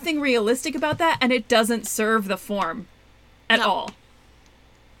nothing realistic about that, and it doesn't serve the form at all.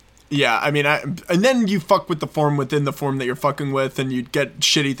 Yeah, I mean, and then you fuck with the form within the form that you're fucking with, and you get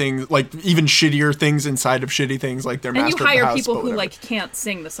shitty things, like even shittier things inside of shitty things, like their master of the house. And you hire people who like can't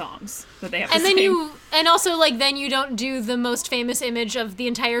sing the songs that they have to sing. And also like then you don't do the most famous image of the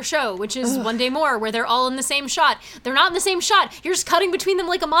entire show, which is One Day More, where they're all in the same shot. They're not in the same shot. You're just cutting between them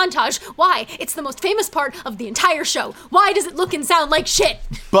like a montage. Why? It's the most famous part of the entire show. Why does it look and sound like shit?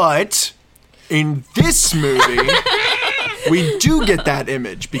 But in this movie, we do get that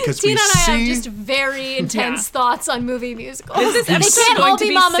image because Tina we and I see have just very intense thoughts on movie musicals. Is this episode they can't going all to be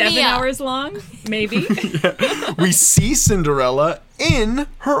be Mamma 7 Mia. hours long? Maybe. we see Cinderella in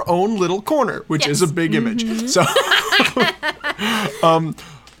her own little corner, which is a big image. So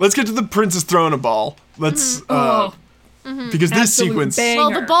let's get to the Princess throwing a ball. Let's because this Absolute sequence. banger.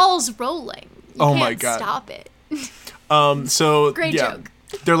 Well, the ball's rolling. You can't my God. stop it. So Great joke.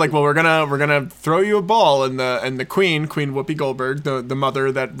 They're like, well, we're gonna throw you a ball, and the queen Whoopi Goldberg, the mother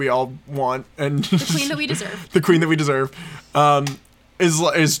that we all want, and The queen that we deserve. the queen that we deserve,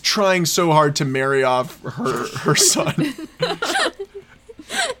 is trying so hard to marry off her son.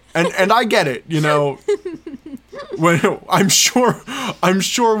 And I get it, you know. When I'm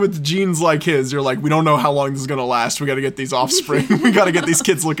sure with genes like his, you're like, we don't know how long this is gonna last. We got to get these offspring. We got to get these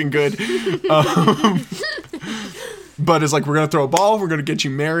kids looking good. But it's like, we're gonna throw a ball. We're gonna get you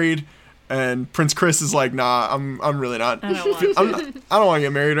married. And Prince Chris is like, nah, I'm really not. I don't want to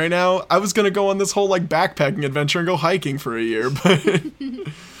get married right now. I was gonna go on this whole like backpacking adventure and go hiking for a year, but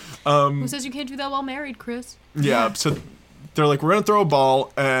who says you can't do that while married, Chris? yeah. So they're like, we're gonna throw a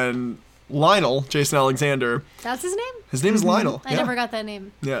ball, and Lionel, Jason Alexander. That's his name? His name is Lionel. I never got that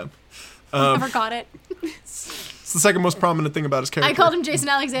name. Yeah. Never got it. It's the second most prominent thing about his character. I called him Jason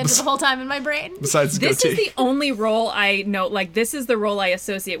Alexander the whole time in my brain. Besides his This goatee. is the only role I know, like, this is the role I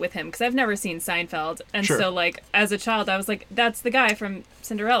associate with him, because I've never seen Seinfeld. And Sure. so, like, as a child, I was like, that's the guy from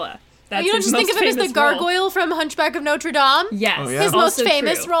Cinderella. That's You don't his just think most of him as the famous role. gargoyle from Hunchback of Notre Dame? Yes. Oh, yeah? His most Also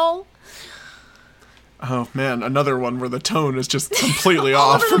famous true. role? Oh man, another one where the tone is just completely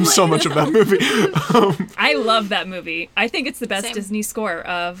off from so much of that movie. I love that movie. I think it's the best Same. Disney score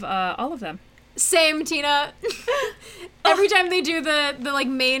of all of them. Same, Tina. Every time they do the like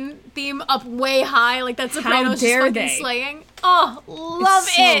main theme up way high, like that soprano's just dare fucking they. slaying. Oh, love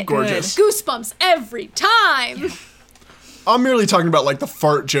It's so it. Gorgeous. Goosebumps every time. I'm merely talking about like the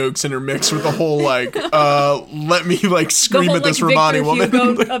fart jokes intermixed with the whole like, let me like The scream whole, at this like, Romani Victor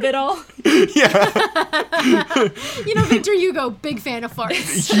woman. Hugo of it all. You know, Victor Hugo, big fan of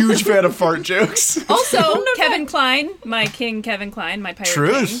farts. Huge fan of fart jokes. Also, Kevin Kline, my king Kevin Kline, my pirate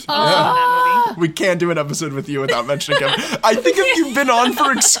Truth. king. Yeah. That movie. We can't do an episode with you without mentioning him. I think if you've been on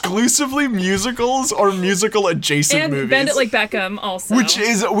for exclusively musicals or musical adjacent And movies, Bend It Like Beckham also. which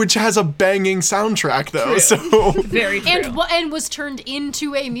has a banging soundtrack though, True. so Very true. And was turned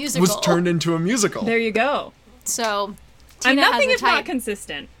into a musical. was turned into a musical. There you go. So, I'm Tina nothing has if a not type.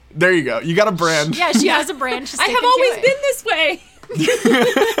 consistent. There you go. You got a brand. Yeah, she has a brand. She's I sticking have to always it. been this way.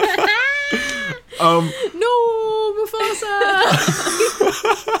 No, Mufasa.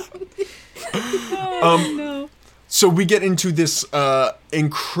 No. So we get into this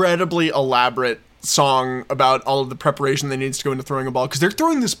incredibly elaborate song about all of the preparation that needs to go into throwing a ball, because they're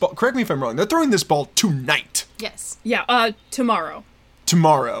throwing this ball, correct me if I'm wrong, they're throwing this ball tonight. Yes. Yeah, tomorrow.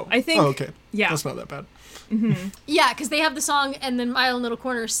 Tomorrow. I think- Oh, okay. yeah. That's not that bad. Yeah, because they have the song and then Mile and Little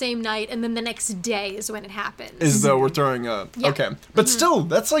Corner same night, and then the next day is when it happens. As though we're throwing a... Yeah. Okay. But still,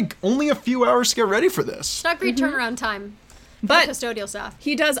 that's like only a few hours to get ready for this. It's not great turnaround time. But Custodial staff.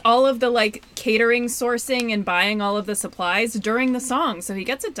 he does all of the like catering, sourcing, and buying all of the supplies during the song, so he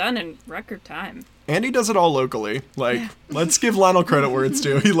gets it done in record time. And he does it all locally. Like, let's give Lionel credit where it's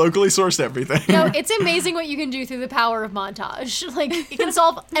due. He locally sourced everything. No, it's amazing what you can do through the power of montage. Like, it can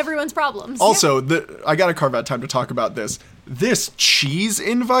solve everyone's problems. Also, I gotta carve out time to talk about this. This cheese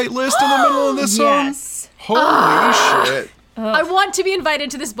invite list in the middle of this song? Yes. Holy shit. I want to be invited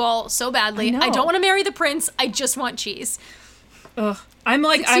to this ball so badly. I know. I don't want to marry the prince. I just want cheese. Ugh. I'm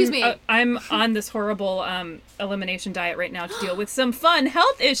like, Excuse me. I'm on this horrible elimination diet right now to deal with some fun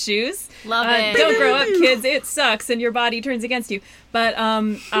health issues. Love it. Don't grow up, kids. It sucks, and your body turns against you. But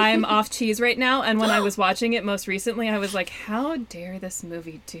I'm off cheese right now, and when I was watching it most recently, I was like, how dare this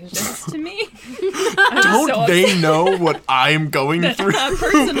movie do this to me? Don't so they know what I'm going through?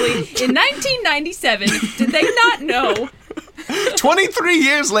 Personally, in 1997, did they not know? 23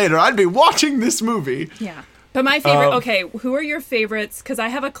 years later, I'd be watching this movie. Yeah. But my favorite, okay, who are your favorites? Because I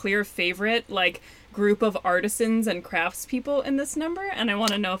have a clear favorite, like, group of artisans and craftspeople in this number, and I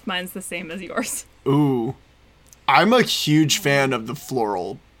want to know if mine's the same as yours. Ooh. I'm a huge fan of the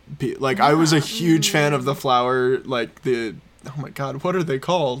floral. Like, I was a huge fan of the flower, like, oh my god, what are they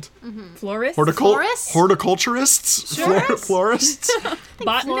called? Florists? Florists? Horticulturists? Florists? Florists?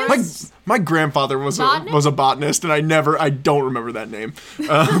 Botanists? My grandfather was a botanist, and I don't remember that name.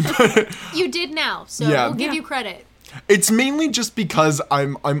 You did now, so Yeah. we'll give Yeah. you credit. It's mainly just because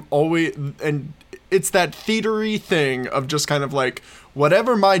I'm always, and it's that theatery thing of just kind of like,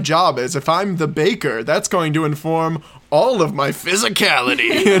 whatever my job is, if I'm the baker, that's going to inform all of my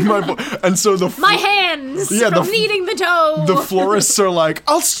physicality and so My hands Yeah, from the- kneading the dough. the florists are like,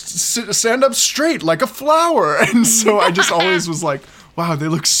 I'll stand up straight like a flower, and so I just always was like, wow, they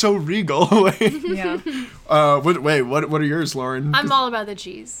look so regal. Yeah. What are yours, Lauren? I'm all about the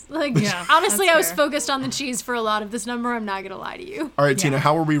cheese. Like, Yeah, honestly, that's I was fair. focused on the cheese for a lot of this number. I'm not gonna lie to you. All right, Yeah. Tina,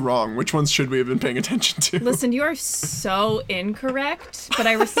 how are we wrong? Which ones should we have been paying attention to? Listen, you are so incorrect, but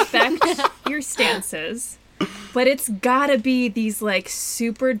I respect your stances. But it's gotta be these, like,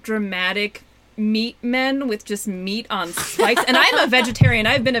 super dramatic meat men with just meat on spikes. And I'm a vegetarian.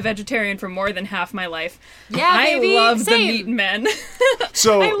 I've been a vegetarian for more than half my life. Yeah, I baby, love same. the meat men.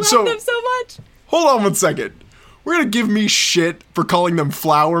 So I love them so much. hold on one second. we're gonna give me shit for calling them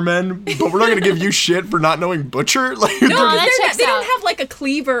flower men, but we're not gonna give you shit for not knowing butcher. Like, No, that checks they don't out. have like a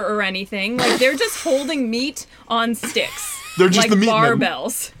cleaver or anything. Like they're just holding meat on sticks. They're just like the meat men.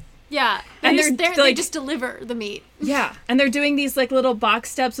 barbells. Yeah, And and they're, they like- just deliver the meat. Yeah, and they're doing these like little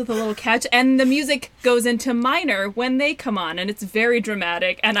box steps with a little catch, and the music goes into minor when they come on, and it's very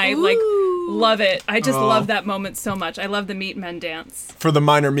dramatic, and I like love it. I just love that moment so much. I love the meat men dance. For the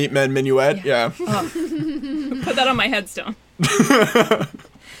minor meat men minuet, yeah. Put that on my headstone.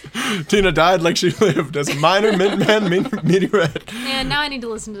 Tina died like she lived as a minor meat man minuet. And now I need to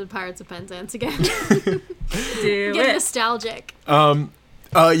listen to the Pirates of Penzance again. Do Get it. nostalgic.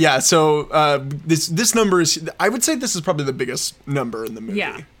 Yeah, so this number is, I would say this is probably the biggest number in the movie.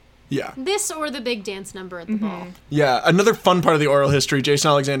 Yeah. Yeah. This or the big dance number at the ball. Yeah, another fun part of the oral history, Jason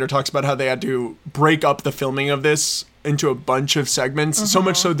Alexander talks about how they had to break up the filming of this into a bunch of segments, so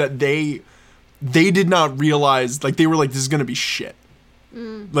much so that they did not realize, like, they were like, this is going to be shit.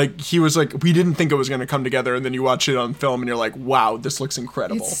 Like, he was like, we didn't think it was going to come together, and then you watch it on film and you're like, wow, this looks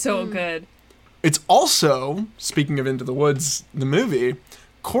incredible. It's so good. It's also, speaking of Into the Woods, the movie,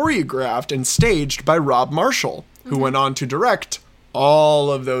 choreographed and staged by Rob Marshall, who went on to direct all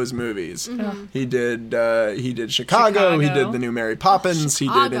of those movies. He did Chicago, he did the new Mary Poppins, he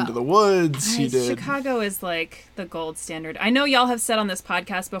did Chicago. Into the Woods, he did Chicago is like the gold standard. I know y'all have said on this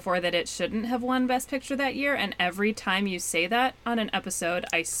podcast before that it shouldn't have won Best Picture that year, and every time you say that on an episode,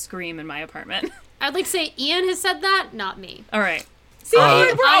 I scream in my apartment. I'd like to say Ian has said that, not me. All right. See,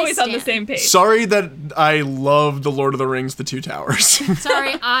 we're always on the stand. same page. Sorry that I love The Lord of the Rings, The Two Towers.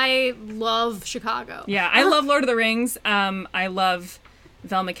 Sorry, I love Chicago. Yeah, I love Lord of the Rings. I love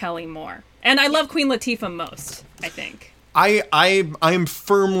Velma Kelly more. And I love Queen Latifah most, I think. I'm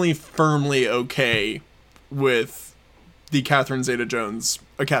firmly okay with the Catherine Zeta-Jones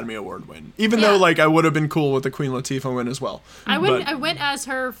Academy Award win. Even though, Yeah. like, I would have been cool with the Queen Latifah win as well. I But went as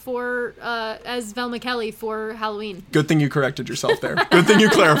her for as Velma Kelly for Halloween. good thing you corrected yourself there. Good thing you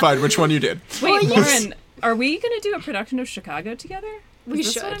clarified which one you did. Wait, you- Lauren, are we going to do a production of Chicago together? Is We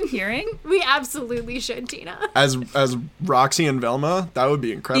this should. what I'm hearing? We absolutely should, Tina. As Roxy and Velma, that would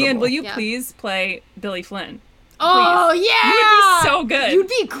be incredible. Ian, will you Yeah. please play Billy Flynn? Oh yeah, You would be so good. You'd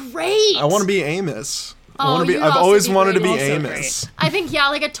be great. I want to be Amos. I Oh, want to be. you'd I've also always be wanted to great. be Also Amos. I think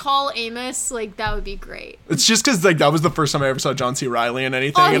like a tall Amos, like that would be great. It's just because like that was the first time I ever saw John C. Reilly in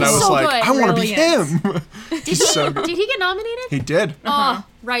anything, Oh, and I he's was so like, good. I want to be Brilliant. him. He's so good. Did he get nominated? He did. Oh,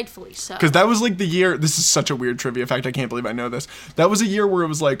 rightfully so. Because that was like the year. This is such a weird trivia fact. I can't believe I know this. That was a year where it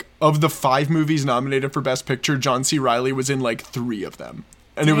was like of the 5 movies nominated for Best Picture, John C. Reilly was in like 3 of them,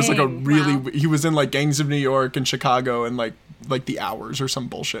 and it was like a Dang, really. wow. He was in like Gangs of New York and Chicago and like The Hours or some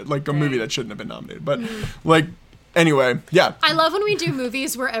bullshit, like a movie that shouldn't have been nominated. But like anyway, yeah. I love when we do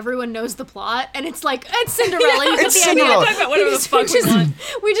movies where everyone knows the plot and it's like it's Cinderella. You get It's the Cinderella. idea. Talk about whatever the fuck we just, want.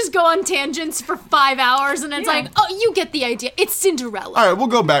 we just go on tangents for 5 hours and it's Yeah. like, oh, you get the idea. It's Cinderella. All right, we'll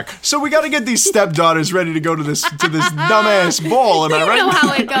go back. So we got to get these stepdaughters ready to go to this dumbass ball. Am I You right? know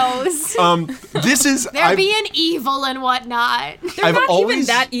how it goes. This is. They're being evil and whatnot. They're I've not always- even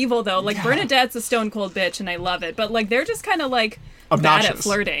that evil, though. Like, Yeah. Bernadette's a stone cold bitch, and I love it. But, like, they're just kind of, like, bad at Obnoxious.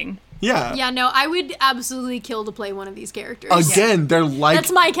 flirting. Yeah. Yeah, no, I would absolutely kill to play one of these characters. Again, they're like.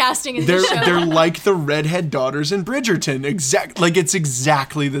 That's my casting in this show. They're like the redhead daughters in Bridgerton. Like it's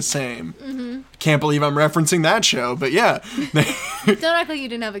exactly the same. Mm-hmm. Can't believe I'm referencing that show, but yeah. Don't act like you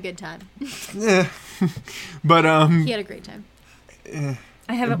didn't have a good time. But He had a great time.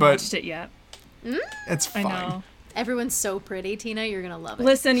 I haven't But- watched it yet. it's I fine. know. Everyone's so pretty, Tina. You're gonna love it.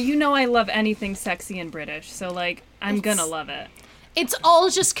 Listen, you know I love anything sexy and British, so, like, I'm It's- gonna love it. It's all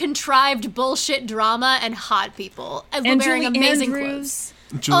just contrived bullshit drama and hot people And wearing Julie amazing Andrews.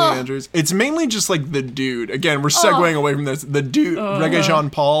 clothes. Julie Oh. Andrews. It's mainly just like the dude. Again, we're segueing away from this. The dude, Regé Jean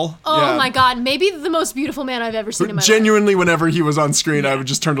Paul. Oh my god, maybe the most beautiful man I've ever seen in my life. Genuinely, whenever he was on screen, I would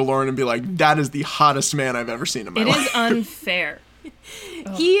just turn to Lauren and be like, "That is the hottest man I've ever seen in my It life." is unfair.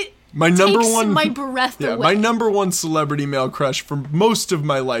 He My number takes one, my breath yeah, away. my number one celebrity male crush for most of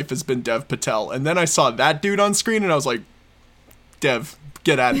my life has been Dev Patel, and then I saw that dude on screen, and I was like, "Dev,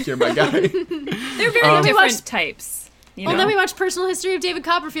 get out of here, my guy." They're very different watched- types. You Well, know? then we watched Personal History of David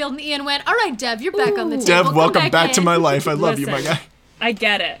Copperfield, and Ian went, "All right, Dev, you're back on the table. Dev, Come welcome back to in." my life. I love you, my Listen. guy. I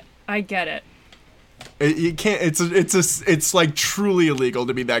get it. I get it. You can't. It's like truly illegal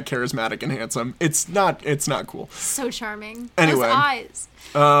to be that charismatic and handsome. It's not cool. So charming. Anyway. Those eyes.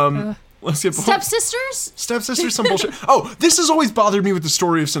 Let's get Stepsisters? Stepsisters, some bullshit. Oh, this has always bothered me with the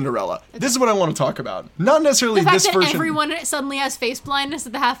story of Cinderella. Okay. This is what I want to talk about. Not necessarily the fact this that version. Everyone suddenly has face blindness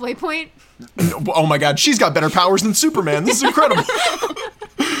at the halfway point. Oh my god, she's got better powers than Superman. This is incredible.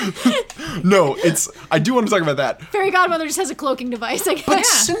 No, I do want to talk about that. Fairy godmother just has a cloaking device, I guess. But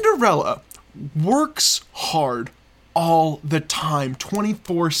Cinderella works hard all the time,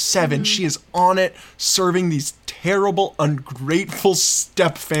 24/7. She is on it, serving these terrible, ungrateful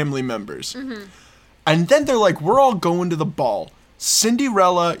step family members. And then they're like, we're all going to the ball.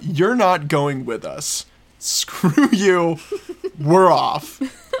 Cinderella, you're not going with us. Screw you. We're off.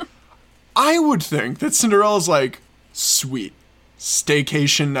 I would think that Cinderella's like, sweet.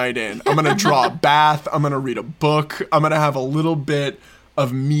 Staycation night in. I'm going to draw a bath. I'm going to read a book. I'm going to have a little bit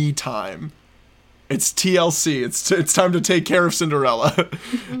of me time. It's TLC. It's time to take care of Cinderella.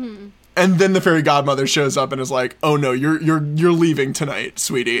 And then the fairy godmother shows up and is like, "Oh no, you're leaving tonight,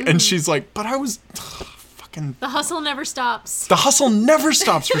 sweetie." And she's like, "But I was fucking." The hustle never stops. The hustle never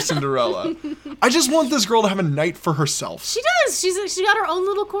stops for Cinderella. I just want this girl to have a night for herself. She does. She's got her own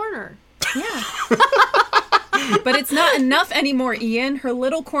little corner. Yeah. But it's not enough anymore, Ian. Her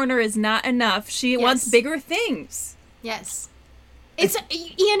little corner is not enough. She wants bigger things. Yes.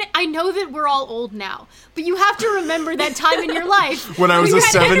 Ian, I know that we're all old now, but you have to remember that time in your life when I was a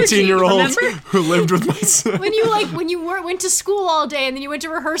 17-year-old who lived with my son. When you went to school all day and then you went to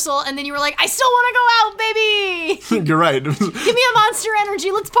rehearsal and then you were like, I still want to go out, baby. You're right. Give me a Monster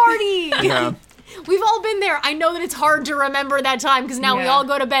Energy. Let's party. Yeah. We've all been there. I know that it's hard to remember that time because now we all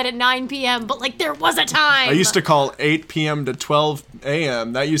go to bed at 9 p.m., but like there was a time. I used to call 8 p.m. to 12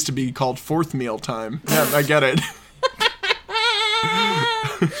 a.m. That used to be called fourth meal time. Yeah, I get it.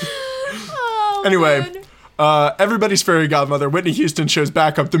 Anyway, everybody's fairy godmother, Whitney Houston, shows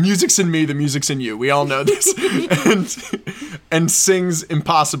back up. The music's in me, the music's in you. We all know this. and sings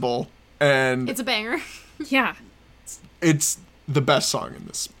Impossible. And it's a banger. Yeah. It's the best song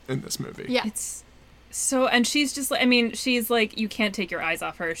in this movie. Yeah. It's so, and she's just, I mean, she's like, you can't take your eyes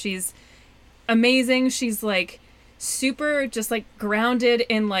off her. She's amazing. She's like super just like grounded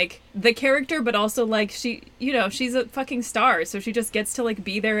in like the character, but also like she's a fucking star, so she just gets to like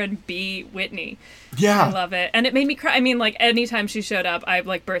be there and be Whitney. Yeah, I love it. And it made me cry. I mean, like anytime she showed up I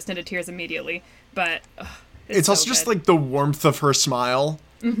like burst into tears immediately, but it's so also good. just like the warmth of her smile.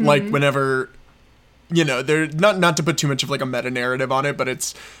 Like whenever they're not to put too much of like a meta narrative on it, but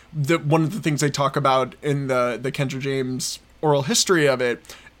it's one of the things they talk about in the Kendra James oral history of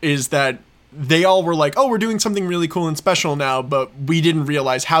it is that they all were like, oh, we're doing something really cool and special now, but we didn't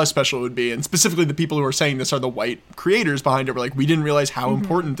realize how special it would be. And specifically the people who are saying this are the white creators behind it. Were like, we didn't realize how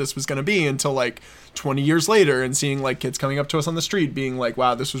important this was going to be until like 20 years later, and seeing like kids coming up to us on the street being like,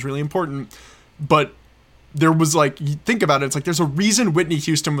 wow, this was really important. But there was like, you think about it, it's like there's a reason Whitney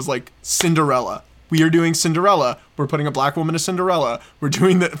Houston was like, Cinderella. We are doing Cinderella. We're putting a black woman as Cinderella. We're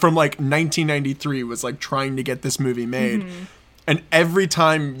doing that from like 1993 was like trying to get this movie made. And every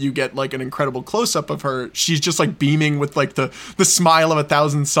time you get like an incredible close-up of her, she's just like beaming with like the smile of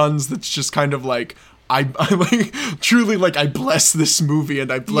 1,000 suns. That's just kind of like, I like truly like, I bless this movie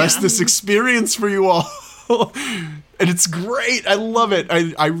and I bless this experience for you all. And it's great. I love it.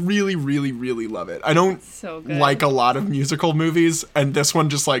 I really, really, really love it. I don't like a lot of musical movies, and this one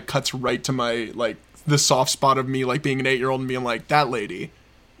just like cuts right to my like the soft spot of me like being an 8-year-old and being like, that lady.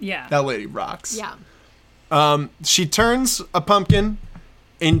 Yeah. That lady rocks. Yeah. She turns a pumpkin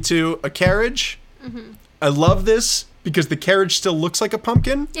into a carriage. I love this because the carriage still looks like a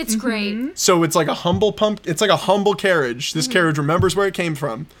pumpkin. It's great. So it's like a humble It's like a humble carriage. This carriage remembers where it came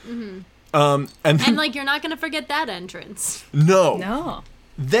from. And like you're not gonna forget that entrance. No.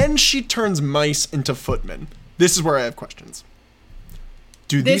 Then she turns mice into footmen. This is where I have questions.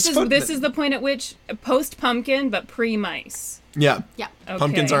 This is the point at which post pumpkin but pre mice. Yeah. Yeah. Okay.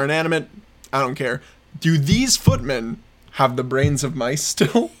 Pumpkins are inanimate. I don't care. Do these footmen have the brains of mice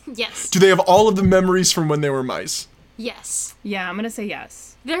still? Yes. Do they have all of the memories from when they were mice? Yes. Yeah, I'm gonna say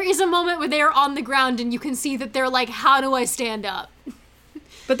yes. There is a moment where they are on the ground and you can see that they're like, how do I stand up?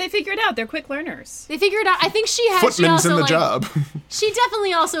 But they figure it out. They're quick learners. They figure it out. I think she has. Footman's she also, in the like, job. She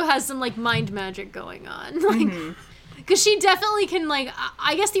definitely also has some like mind magic going on. Like, because she definitely can like.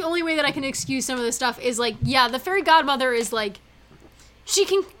 I guess the only way that I can excuse some of this stuff is like, yeah, the fairy godmother is like, she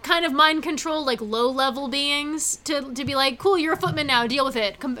can kind of mind control like low level beings to be like, cool, you're a footman now, deal with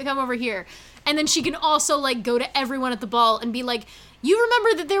it, come over here. And then she can also like go to everyone at the ball and be like, you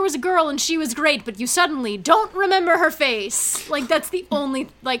remember that there was a girl and she was great, but you suddenly don't remember her face. Like that's the only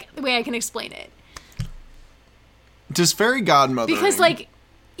like way I can explain it. Does fairy godmother? Because like,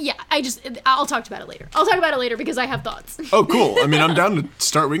 Yeah, I'll talk about it later. I'll talk about it later because I have thoughts. Oh, cool. I mean, I'm down to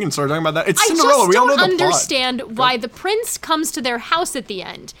start. We can start talking about that. It's I Cinderella. just We all know don't the understand why the prince comes to their house at the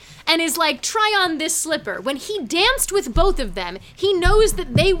end and is like, try on this slipper. When he danced with both of them, he knows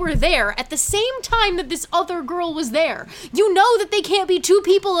that they were there at the same time that this other girl was there. You know that they can't be two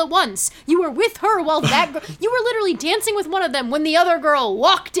people at once. You were with her while that girl... You were literally dancing with one of them when the other girl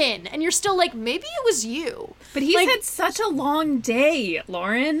walked in, and you're still like, maybe it was you. But he's had such a long day,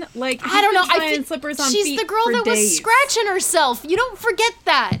 Lauren. Like, I don't know. I think slippers on she's feet the girl for that days. was scratching herself. You don't forget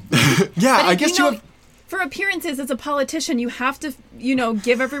that. Yeah, I guess you have... For appearances, as a politician, you have to,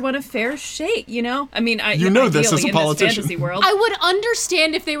 give everyone a fair shake, I mean, this as a politician. Fantasy world. I would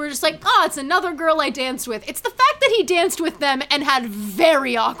understand if they were just like, oh, it's another girl I danced with. It's the fact that he danced with them and had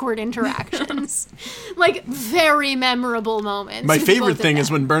very awkward interactions. Like, very memorable moments. My favorite thing is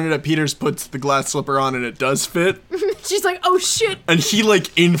when Bernadette Peters puts the glass slipper on and it does fit. She's like, oh, shit. And he,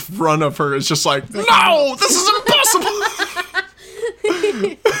 like, in front of her is just like, no, this is impossible.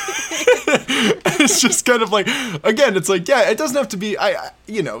 It's just kind of like, again, it's like, yeah, it doesn't have to be,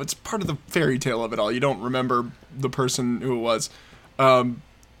 it's part of the fairy tale of it all. You don't remember the person who it was.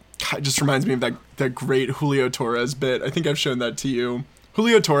 It just reminds me of that great Julio Torres bit. I think I've shown that to you.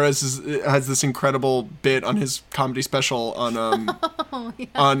 Julio Torres has this incredible bit on his comedy special on on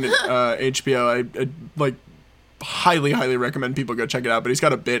HBO. I highly recommend people go check it out, but he's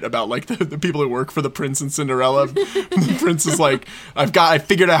got a bit about like the people who work for the prince and Cinderella. The prince is like, I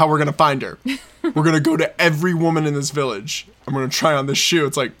figured out how we're gonna find her. We're gonna go to every woman in this village. I'm gonna try on this shoe.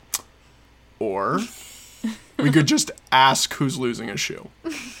 It's like, or we could just ask who's losing a shoe.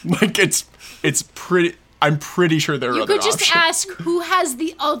 Like it's pretty. I'm pretty sure there are You other could just options. ask who has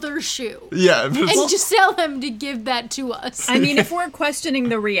the other shoe. Yeah. And just tell them to give that to us. I mean, if we're questioning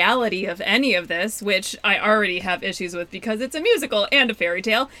the reality of any of this, which I already have issues with because it's a musical and a fairy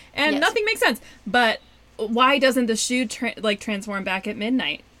tale, and nothing makes sense. But why doesn't the shoe transform back at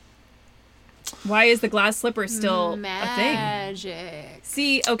midnight? Why is the glass slipper still a thing? Magic.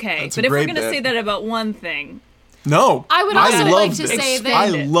 See, okay. That's but if we're going to bit. say that about one thing... No. I would also love like to this. say that... I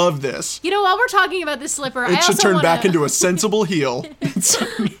love this. You know, while we're talking about this slipper, It should turn back into a sensible heel.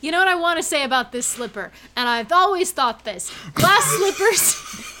 You know what I want to say about this slipper? And I've always thought this. Glass slippers...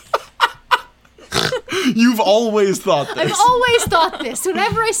 You've always thought this. I've always thought this.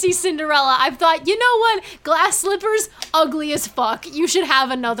 Whenever I see Cinderella, I've thought, you know what? Glass slippers, ugly as fuck. You should have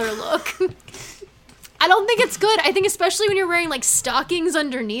another look. I don't think it's good. I think especially when you're wearing like stockings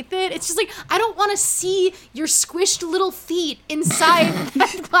underneath it, it's just like, I don't want to see your squished little feet inside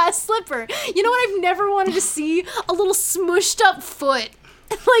that glass slipper. You know what I've never wanted to see? A little smushed up foot,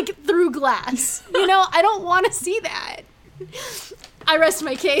 like through glass. You know, I don't want to see that. I rest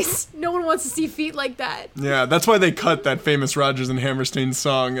my case. No one wants to see feet like that. Yeah, that's why they cut that famous Rodgers and Hammerstein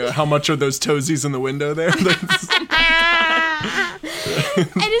song, How Much Are Those Toesies in the Window there?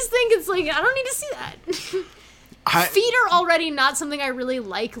 I just think it's like, I don't need to see that. Feet are already not something I really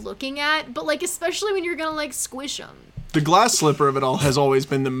like looking at, but like, especially when you're gonna like squish them. The glass slipper of it all has always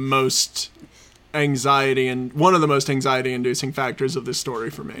been the most anxiety and one of the most anxiety inducing factors of this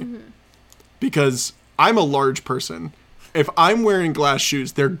story for me. Mm-hmm. Because I'm a large person. If I'm wearing glass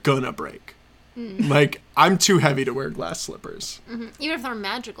shoes, they're gonna break. Like, I'm too heavy to wear glass slippers. Mm-hmm. Even if they're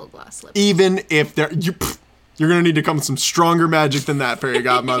magical glass slippers. Even if they're... You're gonna need to come with some stronger magic than that, fairy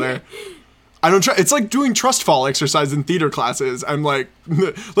godmother. I don't try. It's like doing trust fall exercise in theater classes. I'm like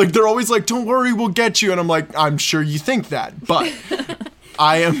they're always like, "Don't worry, we'll get you," and I'm like, "I'm sure you think that, but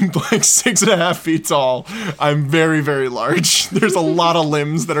I am like 6.5 feet tall. I'm very, very large. There's a lot of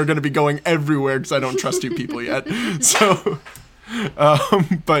limbs that are gonna be going everywhere because I don't trust you people yet." So,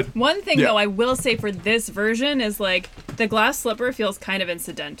 but one thing though, I will say for this version is like the glass slipper feels kind of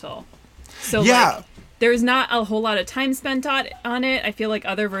incidental. So like, there's not a whole lot of time spent on it. I feel like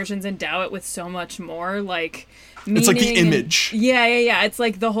other versions endow it with so much more, like, meaning. It's like the image. Yeah. It's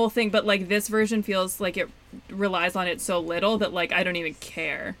like the whole thing, but, like, this version feels like it relies on it so little that, like, I don't even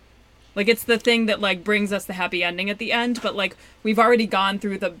care. Like, it's the thing that, like, brings us the happy ending at the end, but, like, we've already gone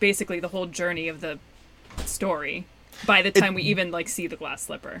through basically the whole journey of the story by the time we even, like, see the glass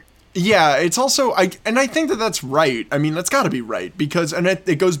slipper. Yeah, it's also, I think that's right. I mean, that's got to be right, because, and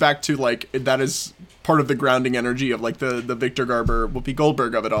it goes back to, like, that is part of the grounding energy of, like, the Victor Garber, Whoopi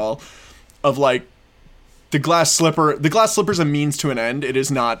Goldberg of it all, of, like, the glass slipper's a means to an end. It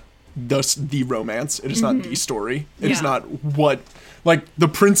is not the romance. It is not the story. It is not what, like, the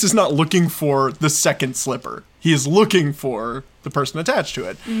prince is not looking for the second slipper. He is looking for the person attached to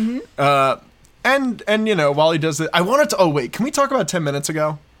it. And, you know, while he does it, I wanted to, oh, wait, can we talk about 10 minutes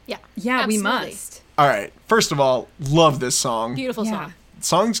ago? Yeah. Yeah, absolutely. we must. All right. First of all, love this song. Beautiful song.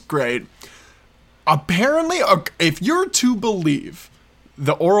 Song's great. Apparently, if you're to believe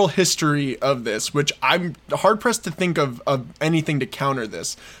the oral history of this, which I'm hard-pressed to think of anything to counter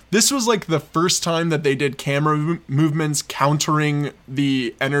this, this was like the first time that they did camera movements countering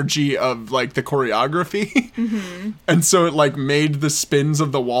the energy of like the choreography. Mm-hmm. And so it like made the spins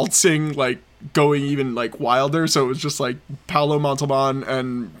of the waltzing like going even like wilder. So it was just like Paolo Montalban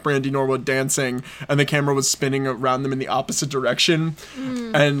and Brandy Norwood dancing, and the camera was spinning around them in the opposite direction.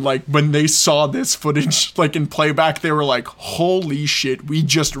 And like when they saw this footage like in playback, they were like, holy shit, we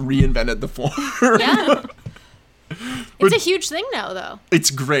just reinvented the form. Yeah. It's a huge thing now though.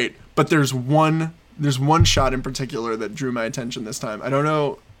 It's great, but there's one shot in particular that drew my attention this time. I don't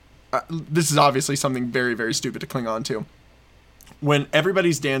know, this is obviously something very, very stupid to cling on to. When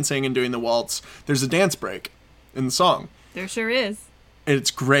everybody's dancing and doing the waltz, there's a dance break in the song. There sure is. It's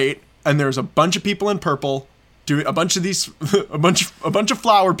great, and there's a bunch of people in purple doing a bunch of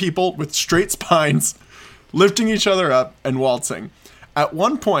flower people with straight spines lifting each other up and waltzing. At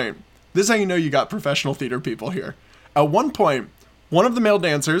one point, this is how you know you got professional theater people here. At one point, one of the male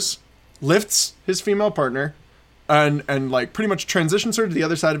dancers lifts his female partner and like pretty much transitions her to the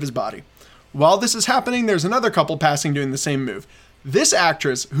other side of his body. While this is happening, there's another couple passing doing the same move. This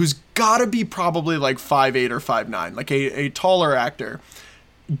actress, who's gotta be probably like 5'8" or 5'9", like a taller actor,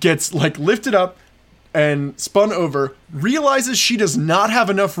 gets like lifted up and spun over, realizes she does not have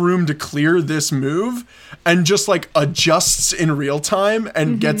enough room to clear this move, and just like adjusts in real time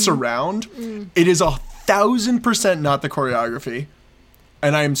and gets around. It is 1,000% not the choreography.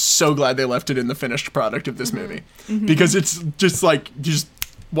 And I am so glad they left it in the finished product of this movie. Because it's just like, you just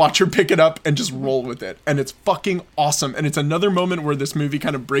watch her pick it up and just roll with it. And it's fucking awesome. And it's another moment where this movie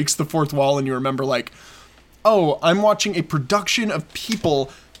kind of breaks the fourth wall and you remember like, oh, I'm watching a production of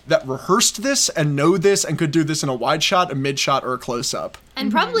people that rehearsed this and know this and could do this in a wide shot, a mid shot, or a close up.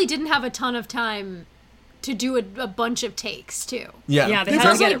 And probably didn't have a ton of time to do a bunch of takes too. Yeah, they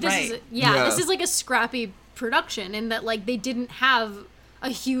had to get it right. This is like a scrappy production in that like they didn't have a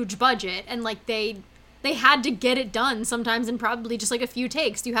huge budget and like they had to get it done sometimes in probably just like a few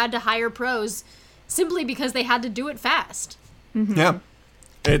takes. You had to hire pros simply because they had to do it fast. Yeah.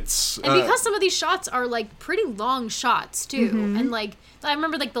 It's and because some of these shots are like pretty long shots too. And like I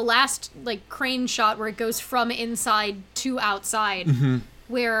remember like the last like crane shot where it goes from inside to outside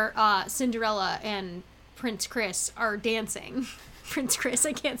where Cinderella and Prince Chris are dancing. Prince Chris,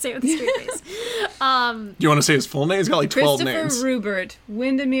 I can't say it with a straight face. you want to say his full name? He's got like 12 names. Christopher Rubert,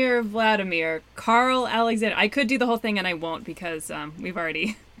 Windermere Vladimir, Carl Alexander. I could do the whole thing and I won't because we've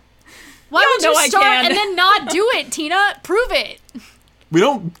already... Why would you start and then not do it, Tina? Prove it. We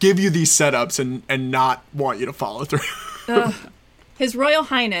don't give you these setups and not want you to follow through. His Royal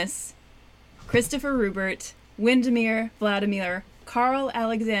Highness, Christopher Rubert, Windermere Vladimir, Carl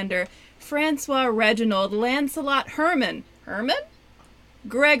Alexander, Francois Reginald Lancelot Herman.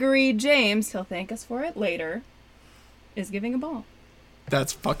 Gregory James, he'll thank us for it later, is giving a ball.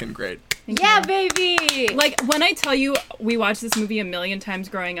 That's fucking great. Yeah, baby! Like, when I tell you we watched this movie a million times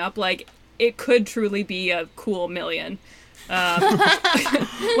growing up, like, it could truly be a cool million.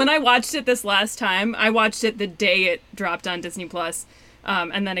 When I watched it this last time, I watched it the day it dropped on Disney+,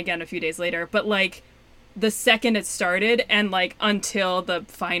 and then again a few days later. But, like, the second it started and, like, until the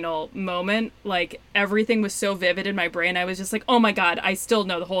final moment, like, everything was so vivid in my brain. I was just like, oh my god, I still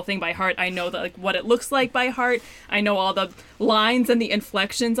know the whole thing by heart. I know, like, what it looks like by heart. I know all the lines and the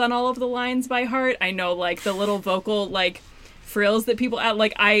inflections on all of the lines by heart. I know, like, the little vocal, like, frills that people add.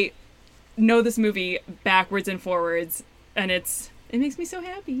 Like, I know this movie backwards and forwards, and it makes me so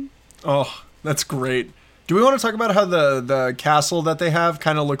happy. Oh, that's great. Do we want to talk about how the castle that they have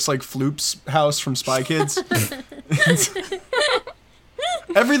kind of looks like Floop's house from Spy Kids?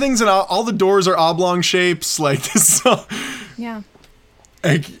 Everything's all the doors are oblong shapes, like this. Yeah.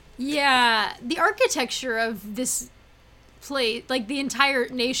 Yeah, the architecture of this place, like the entire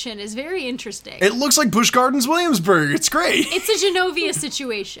nation, is very interesting. It looks like Busch Gardens Williamsburg. It's great. It's a Genovia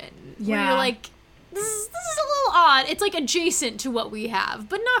situation. Yeah. Where you're like, this is a little odd. It's like adjacent to what we have,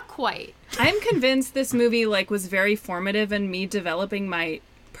 but not quite. I'm convinced this movie like was very formative in me developing my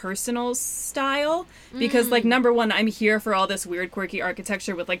personal style because like number one, I'm here for all this weird quirky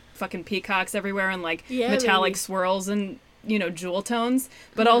architecture with like fucking peacocks everywhere and like metallic swirls and jewel tones,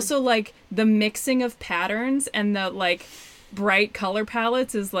 but also like the mixing of patterns and the like bright color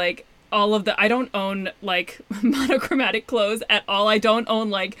palettes is like all of the I don't own like monochromatic clothes at all. I don't own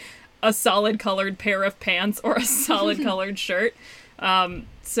like a solid colored pair of pants or a solid colored shirt.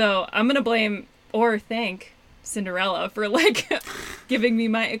 So I'm going to blame or thank Cinderella for like giving me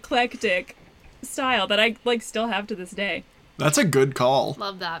my eclectic style that I like still have to this day. That's a good call.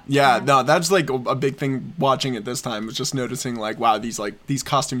 Love that. Yeah, no, that's like a big thing watching it this time, was just noticing like, wow, these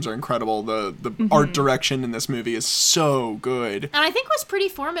costumes are incredible. The art direction in this movie is so good. And I think was pretty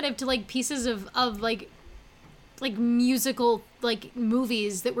formative to like pieces of like musical like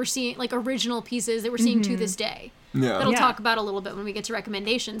movies that we're seeing, like original pieces that we're seeing to this day. Yeah. That I'll talk about a little bit when we get to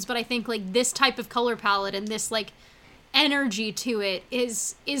recommendations, but I think like this type of color palette and this like energy to it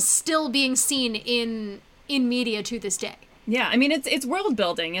is still being seen in media to this day. Yeah, I mean, it's world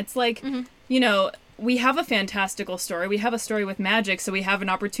building. It's like, you know, we have a fantastical story. We have a story with magic, so we have an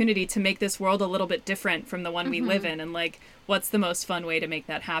opportunity to make this world a little bit different from the one we live in. And, like, what's the most fun way to make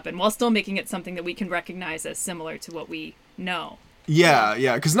that happen while still making it something that we can recognize as similar to what we know?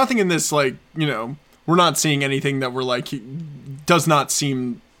 Yeah, because nothing in this, like, you know, we're not seeing anything that we're like, does not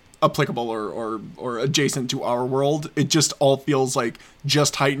seem applicable or adjacent to our world. It just all feels like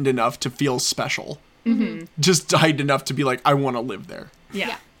just heightened enough to feel special. Just heightened enough to be like, I want to live there.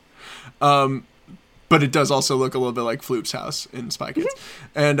 Yeah. But it does also look a little bit like Floop's house in Spy Kids.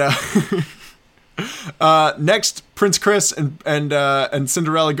 And next, Prince Chris and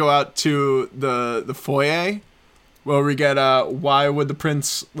Cinderella go out to the foyer, where we get why would the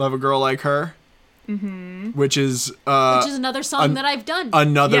prince love a girl like her? Which is another song that I've done.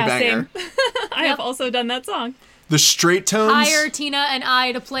 Another banger. Same. I have also done that song. The straight tones. Hire Tina and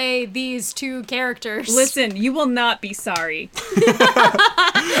I to play these two characters. Listen, you will not be sorry.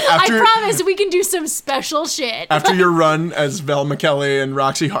 I promise we can do some special shit. After your run as Val McKelly and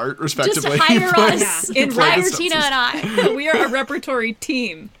Roxy Hart, respectively. Just hire us. In Hire Tina and I. We are a repertory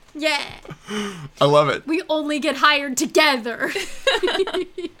team. Yeah. I love it. We only get hired together.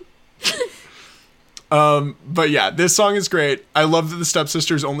 But yeah, this song is great. I love that the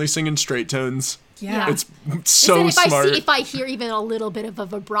stepsisters only sing in straight tones. Yeah. It's so smart. If I hear even a little bit of a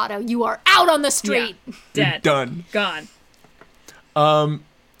vibrato, you are out on the street. Yeah. Dead. Done. Gone.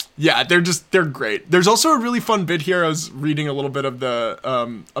 Yeah, they're great. There's also a really fun bit here. I was reading a little bit of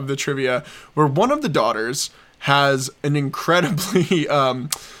the trivia where one of the daughters has an incredibly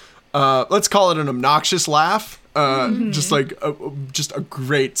let's call it an obnoxious laugh. Just like just a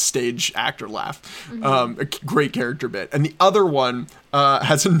great stage actor laugh, a great character bit, and the other one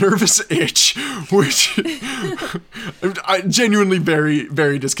has a nervous itch, which I genuinely very,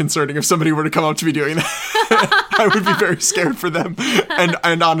 very disconcerting. If somebody were to come up to me doing that, I would be very scared for them,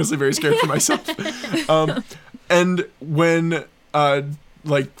 and honestly very scared for myself. And when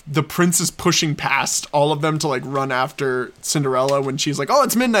like the prince is pushing past all of them to like run after Cinderella when she's like, "Oh,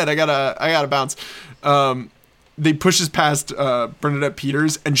 it's midnight. I gotta bounce." They pushes past Bernadette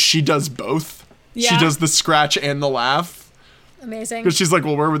Peters, and she does both. Yeah. She does the scratch and the laugh. Amazing. Because she's like,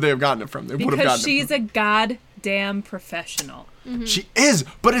 well, where would they have gotten it from? They would have gotten she's a goddamn professional. She is,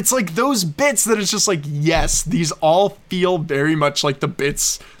 but it's like those bits that it's just like, yes, these all feel very much like the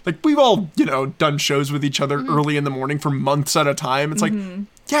bits. Like we've all, you know, done shows with each other early in the morning for months at a time. It's like,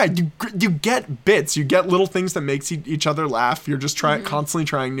 yeah, you get bits, you get little things that makes each other laugh. You're just constantly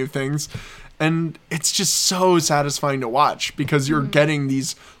trying new things. And it's just so satisfying to watch because you're getting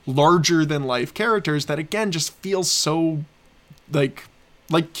these larger than life characters that again just feel so like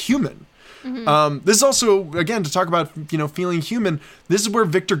human. This is also, again, to talk about, you know, feeling human. This is where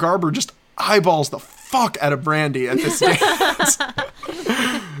Victor Garber just eyeballs the fuck out of Brandy at this dance.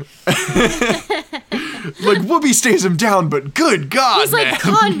 Like Whoopi stays him down, but good God, he's like,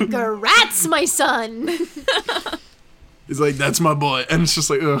 congrats, my son. He's like, that's my boy. And it's just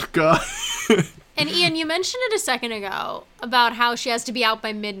like, oh, God. And Ian, you mentioned it a second ago about how she has to be out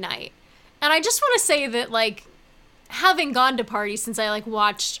by midnight. And I just want to say that, like, having gone to parties since I, like,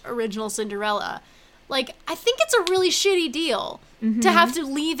 watched original Cinderella, like, I think it's a really shitty deal to have to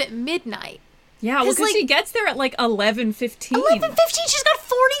leave at midnight. Yeah, well, because like, she gets there at, like, 11:15. 11:15? She's got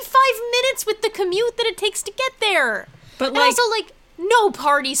 45 minutes with the commute that it takes to get there. But, and like, also, like, no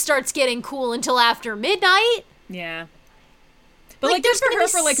party starts getting cool until after midnight. Yeah. But, like, good for her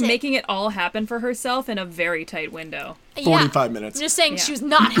for, like, making it all happen for herself in a very tight window. 45 minutes. I'm just saying she was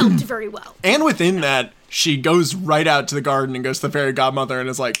not helped very well. And within that, she goes right out to the garden and goes to the fairy godmother and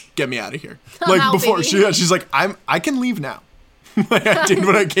is like, get me out of here. Like, before, she's like, I can leave now. Like, I did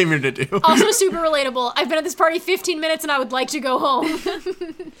what I came here to do. Also super relatable. I've been at this party 15 minutes and I would like to go home.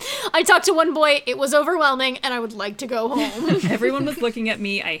 I talked to one boy, it was overwhelming, and I would like to go home. Everyone was looking at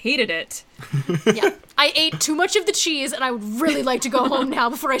me. I hated it. Yeah. I ate too much of the cheese and I would really like to go home now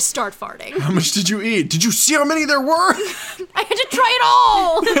before I start farting. How much did you eat? Did you see how many there were? I had to try it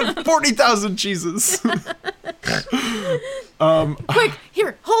all. 40,000 cheeses. Quick,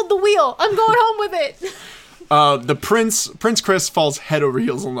 here, hold the wheel. I'm going home with it. The Prince Chris falls head over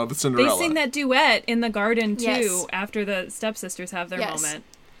heels in love with Cinderella. They sing that duet in the garden, too, Yes. after the stepsisters have their Yes. moment.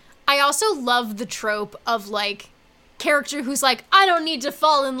 I also love the trope of, like, character who's like, I don't need to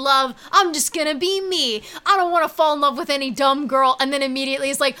fall in love. I'm just gonna be me. I don't want to fall in love with any dumb girl. And then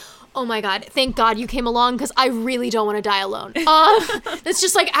immediately is like, oh my God, thank God you came along because I really don't want to die alone. It's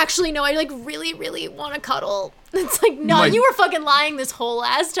just like, actually, no, I like really, really want to cuddle. It's like, no, Like- you were fucking lying this whole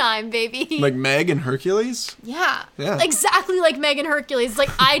ass time, baby. Like Meg and Hercules? Yeah. Yeah. Exactly like Megan Hercules. It's like,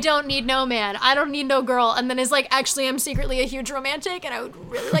 I don't need no man. I don't need no girl. And then is like, actually, I'm secretly a huge romantic and I would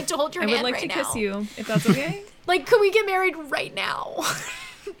really like to hold your I hand would like right to now. kiss you, if that's okay. Like, could we get married right now?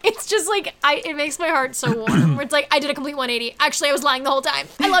 It's just like, it makes my heart so warm. Where it's like, I did a complete 180. Actually, I was lying the whole time.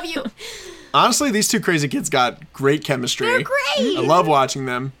 I love you. Honestly, these two crazy kids got great chemistry. They're great. I love watching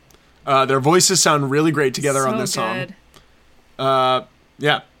them. Their voices sound really great together on So this song. good.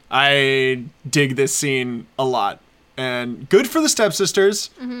 Yeah, I dig this scene a lot. And good for the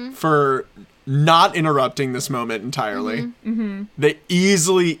stepsisters for not interrupting this moment entirely. They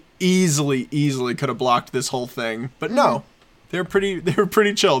easily could have blocked this whole thing, but no. They were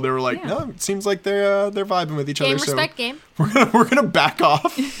pretty chill. They were like, Yeah. no, it seems like they're vibing with each Game, other. respect, So game. we're gonna back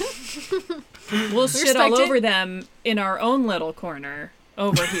off. We'll shit all respect it. over them in our own little corner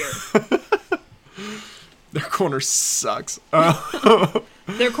over here. Their corner sucks.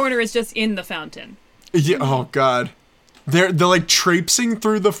 Their corner is just in the fountain. Yeah. Oh God. They're like traipsing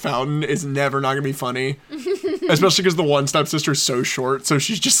through the fountain is never not gonna be funny, especially because the one stepsister is so short, so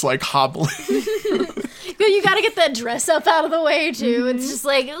she's just like hobbling. But you gotta get that dress up out of the way, too. It's just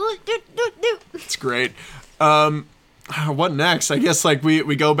like, ooh, do. It's great. What next? I guess like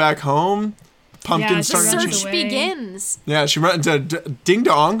we go back home. Pumpkins Yeah, The just start. runs search away. begins. Yeah, she runs into Ding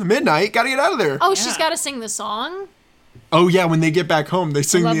Dong midnight. Gotta get out of there. Oh, Yeah. she's gotta sing the song. Oh yeah, when they get back home, they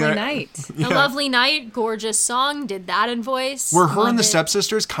sing Lovely the night. Yeah. A lovely night, gorgeous song. Did that in voice. Where her Loved and the it.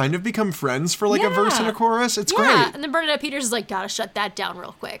 stepsisters kind of become friends for like a verse and a Yeah. chorus. It's Yeah, great. and then Bernadette Peters is like, gotta shut that down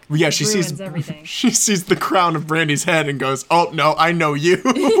real quick. Yeah, she Ruins sees everything. she sees the crown of Brandy's head and goes, "Oh no, I know you."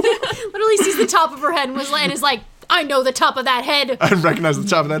 Literally sees the top of her head and is like, I know the top of that head. I recognize the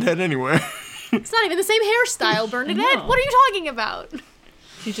top of that head anywhere. It's not even the same hairstyle, Bernadette. know. What are you talking about?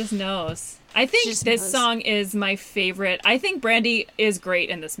 She just knows. I think just this knows. song is my favorite. I think Brandy is great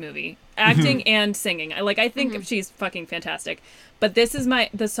in this movie, acting and singing. I think she's fucking fantastic. But this is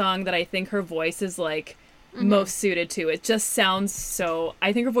the song that I think her voice is like most suited to. It just sounds so.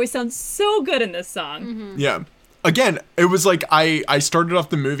 I think her voice sounds so good in this song. Yeah. Again, it was like I started off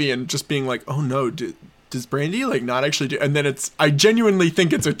the movie and just being like, "Oh no, does Brandy like not actually do?" And then I genuinely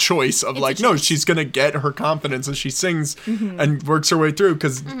think it's a choice of like, no, she's gonna get her confidence as she sings and works her way through.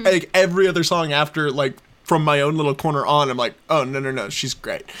 Because like every other song after, like from my own little corner on, I'm like, oh no, she's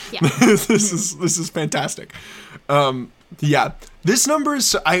great. Yeah. this is fantastic. Yeah, this number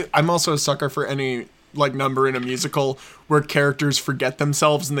is. I'm also a sucker for any like number in a musical where characters forget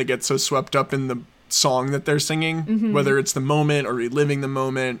themselves and they get so swept up in the song that they're singing, whether it's the moment or reliving the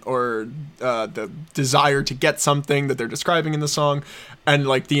moment or the desire to get something that they're describing in the song, and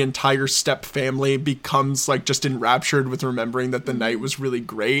like the entire step family becomes like just enraptured with remembering that the night was really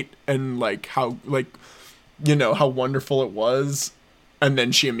great and like how like how wonderful it was. And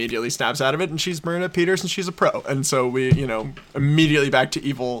then she immediately snaps out of it and she's Bernadette Peters and she's a pro. And so we, immediately back to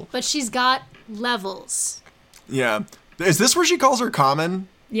evil. But she's got levels. Yeah. Is this where she calls her common?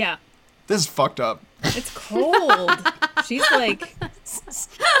 Yeah. This is fucked up. It's cold. She's like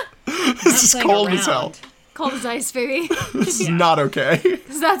This is playing cold as hell. around. Cold as ice, baby. This is not okay.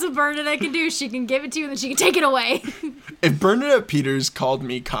 Because that's what Bernadette can do. She can give it to you and then she can take it away. If Bernadette Peters called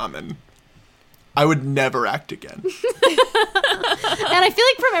me common, I would never act again. And I feel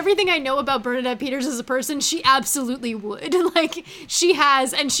like from everything I know about Bernadette Peters as a person, she absolutely would. Like, she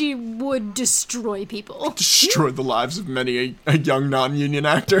has, and she would destroy people. Destroyed the lives of many a young non-union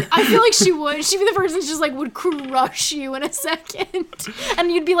actor. I feel like she would. She'd be the person who just, like, would crush you in a second.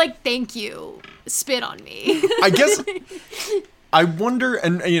 And you'd be like, thank you. Spit on me. I guess I wonder,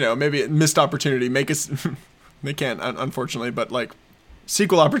 and maybe missed opportunity. They can't, unfortunately, but like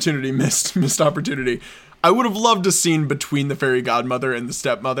sequel opportunity, missed opportunity. I would have loved a scene between the fairy godmother and the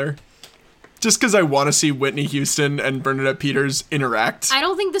stepmother, just because I want to see Whitney Houston and Bernadette Peters interact. I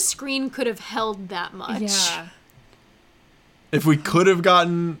don't think the screen could have held that much. Yeah. If we could have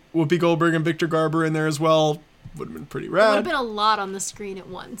gotten Whoopi Goldberg and Victor Garber in there as well, would have been pretty It would have rad. been a lot on the screen at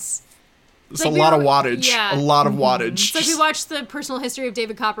once. It's like a we lot of were- wattage. yeah. A lot of wattage. It's like we watched the personal history of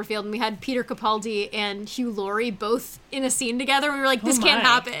David Copperfield, and we had Peter Capaldi and Hugh Laurie both in a scene together, and we were like, this can't my.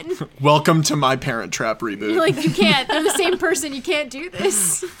 happen. Welcome to my Parent Trap reboot. You're like, you can't. They're the same person. You can't do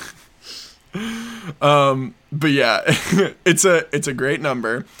this. But yeah, it's a great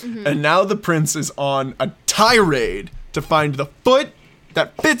number. And now the prince is on a tirade to find the foot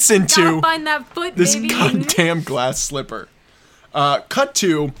that fits into Gotta find that foot, this baby. goddamn glass slipper. Cut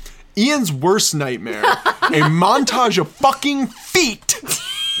to Ian's worst nightmare, a montage of fucking feet.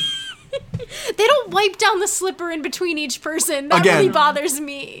 They don't wipe down the slipper in between each person. That Again, really bothers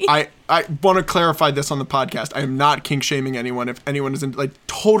me. I want to clarify this on the podcast. I am not kink shaming anyone. If anyone isn't like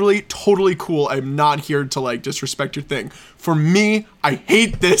totally cool, I'm not here to like disrespect your thing. For me, I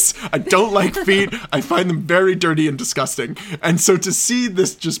hate this. I don't like feet. I find them very dirty and disgusting. And so to see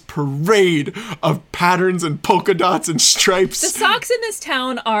this just parade of patterns and polka dots and stripes. The socks in this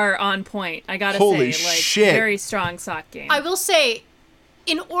town are on point. I gotta Holy say, like shit. very strong sock game. I will say,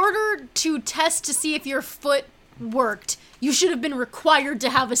 in order to test to see if your foot worked, you should have been required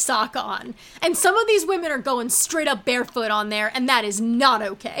to have a sock on. And some of these women are going straight up barefoot on there, and that is not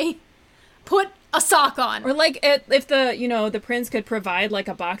okay. Put a sock on. Or like if the prince could provide like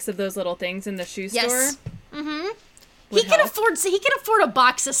a box of those little things in the shoe Yes. store. He can help. afford a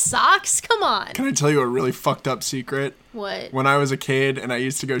box of socks. Come on. Can I tell you a really fucked up secret? What? When I was a kid and I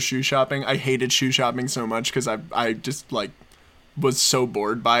used to go shoe shopping, I hated shoe shopping so much because I just like was so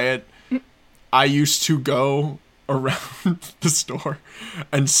bored by it. I used to go around the store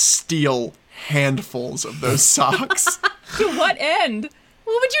and steal handfuls of those socks. To what end?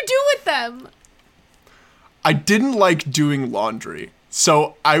 What would you do with them? I didn't like doing laundry,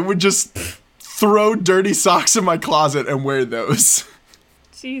 so I would just throw dirty socks in my closet and wear those.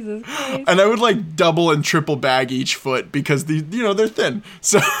 Jesus Christ. And I would like double and triple bag each foot because they're thin.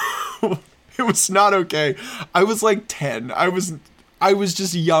 So it was not okay. I was like 10. I was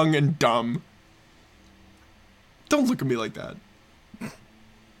just young and dumb. Don't look at me like that.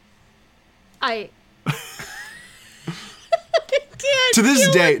 I can't To this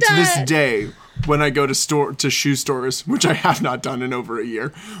deal day, with to this that. day, when I go to shoe stores, which I have not done in over a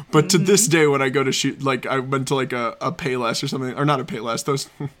year, but to this day when I go to like I went to like a Payless or something, or not a Payless,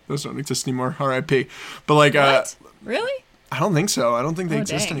 those don't exist anymore, R.I.P. But like What? Really? I don't think so. I don't think they Oh,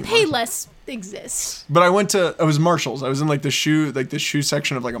 exist dang. anymore. Payless exists. But I was Marshalls. I was in like the shoe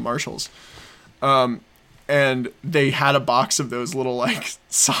section of like a Marshalls. And they had a box of those little like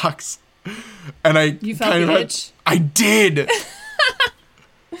socks. And You felt the itch? I did.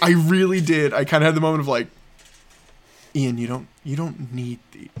 I really did. I kind of had the moment of like, Ian, you don't need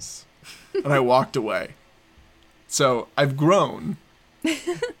these. And I walked away. So I've grown.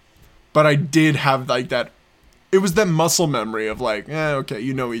 But I did have like that. It was that muscle memory of like, okay,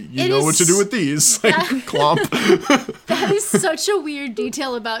 you know what to do with these. Like, clomp. That is such a weird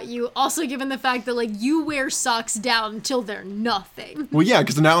detail about you. Also, given the fact that like you wear socks down until they're nothing. Well, yeah,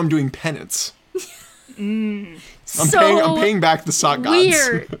 because now I'm doing penance. I'm paying back the sock gods.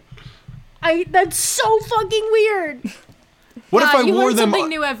 Weird. That's so fucking weird. What if God, I you wore learn them? something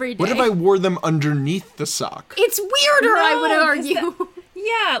new every day. What if I wore them underneath the sock? It's weirder, I would No, 'cause argue.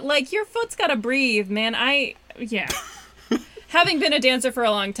 Yeah, like your foot's gotta breathe, man. Yeah. Having been a dancer for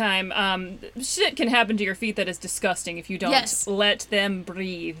a long time, shit can happen to your feet that is disgusting if you don't Yes. let them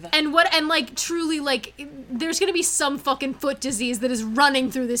breathe. And like truly like there's gonna be some fucking foot disease that is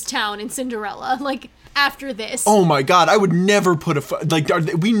running through this town in Cinderella. Like after this. Oh my god, I would never put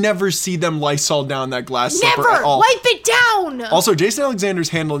we never see them Lysol down that glass slipper Never at all. wipe it down. Also, Jason Alexander's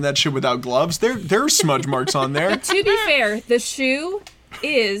handling that shit without gloves. There are smudge marks on there. To be fair, the shoe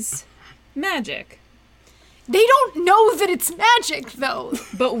is magic. They don't know that it's magic though.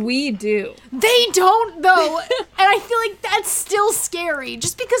 But we do. They don't though. And I feel like that's still scary.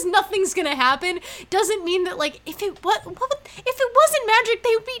 Just because nothing's gonna happen doesn't mean that like if it wasn't magic,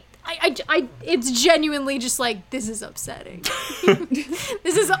 they would be it's genuinely just like, this is upsetting.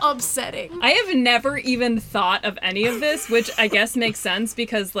 This is upsetting. I have never even thought of any of this, which I guess makes sense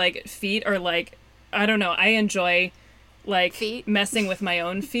because like feet are like, I don't know, I enjoy like Feet? messing with my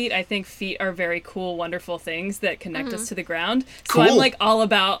own feet. I think feet are very cool, wonderful things that connect us to the ground. So Cool. I'm like all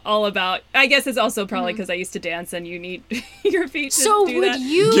about, I guess it's also probably because I used to dance and you need your feet to So do would that.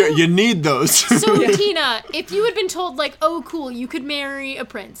 You need those. So Tina, if you had been told like, oh cool, you could marry a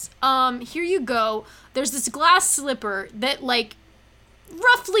prince. Here you go. There's this glass slipper that like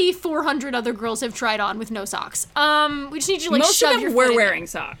roughly 400 other girls have tried on with no socks. We just need you to like Most shove of your them foot were in wearing there.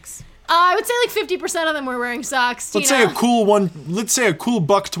 socks. I would say like 50% of them were wearing socks. Let's Tina. say a cool one. Let's say a cool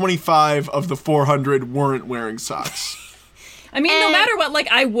 $1.25 of the 400 weren't wearing socks. I mean, no And- matter what, like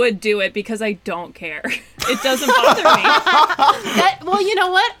I would do it because I don't care. It doesn't bother me. Well, you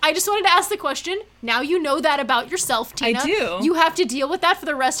know what? I just wanted to ask the question. Now you know that about yourself, Tina. do. You have to deal with that for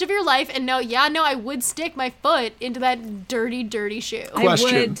the rest of your life and know, I would stick my foot into that dirty, dirty shoe.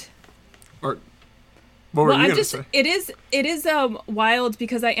 Question. I would. Or What were you gonna say? It is wild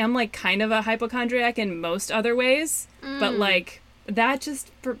because I am like kind of a hypochondriac in most other ways, but like that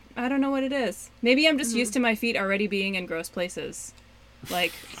I don't know what it is. Maybe I'm just used to my feet already being in gross places,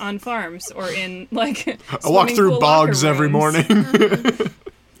 like on farms or in like. I walk through bogs every morning.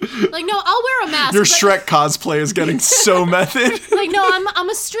 Like, no, I'll wear a mask. Your Shrek cosplay is getting so method. Like, no, I'm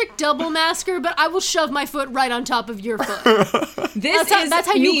a strict double masker, but I will shove my foot right on top of your foot. That's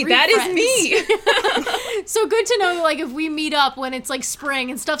how me. You that friends. Is me. So good to know, like, if we meet up when it's, like,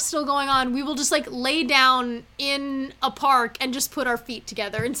 spring and stuff's still going on, we will just, like, lay down in a park and just put our feet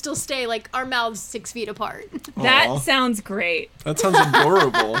together and still stay, like, our mouths 6 feet apart. That sounds great. That sounds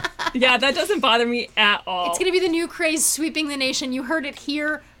adorable. Yeah, that doesn't bother me at all. It's gonna be the new craze sweeping the nation. You heard it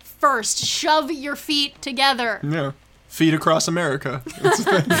here first. Shove your feet together. Yeah. Feet across America. That's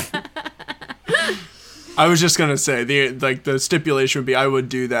the thing. I was just gonna say the stipulation would be I would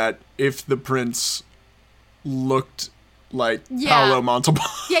do that if the prince looked like Paolo Montalban.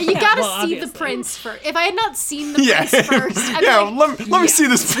 Yeah, you gotta see obviously. the prince first. If I had not seen the prince first, I'd be like, let me see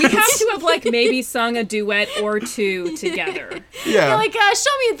this We prince. have to have like maybe sung a duet or two together. Yeah. like, show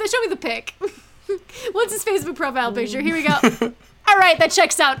me the pic. What's his Facebook profile picture? Here we go. All right, that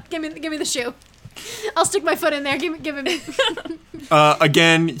checks out. Give me the shoe. I'll stick my foot in there. Give it me.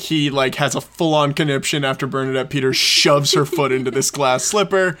 Again, he like has a full-on conniption after Bernadette Peters shoves her foot into this glass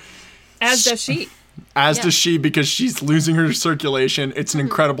slipper. As does she. As does she, because she's losing her circulation. It's an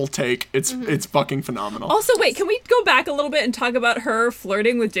incredible take. It's fucking phenomenal. Also, wait, can we go back a little bit and talk about her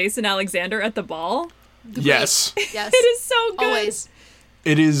flirting with Jason Alexander at the ball? Yes. Yes. It is so good. Always.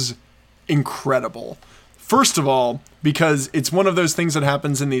 It is incredible. First of all, because it's one of those things that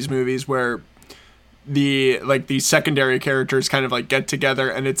happens in these movies where the secondary characters kind of like get together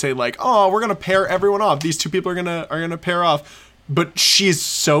and it's we're gonna pair everyone off. These two people are gonna pair off. But she's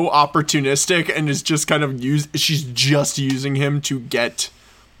so opportunistic and is just kind of she's just using him to get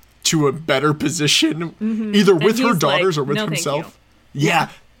to a better position, either with her daughters or with "No, thank himself. Yeah.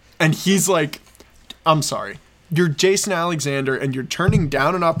 And he's like, I'm sorry. You're Jason Alexander and you're turning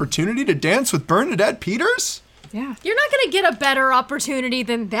down an opportunity to dance with Bernadette Peters? Yeah. You're not gonna get a better opportunity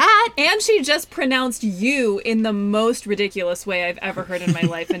than that. And she just pronounced you in the most ridiculous way I've ever heard in my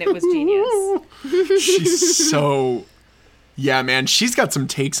life, and it was genius. She's so... Yeah, man, she's got some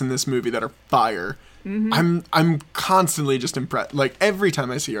takes in this movie that are fire. I'm constantly just impressed. Like, every time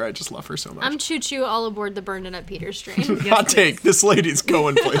I see her, I just love her so much. I'm choo-choo all aboard the Bernadette Peters train. Hot take. This lady's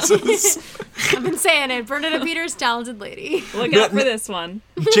going places. I've been saying it. Bernadette Peters, talented lady. Look out for this one.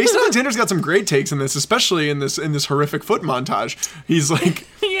 Jason Alexander's got some great takes in this, especially in this horrific foot montage. He's like...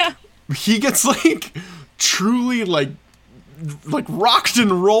 Yeah. He gets, like, truly, like rocked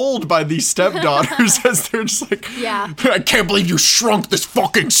and rolled by these stepdaughters as they're just like, Yeah. I can't believe you shrunk this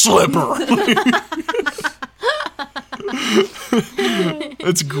fucking slipper.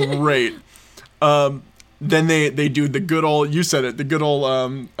 It's great. Then they do the good old, you said it, the good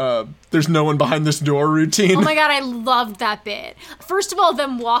old, there's no one behind this door routine. Oh my god, I loved that bit. First of all,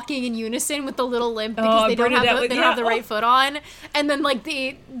 them walking in unison with the little limp because they don't have the right foot on, and then like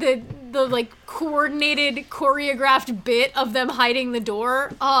the like coordinated, choreographed bit of them hiding the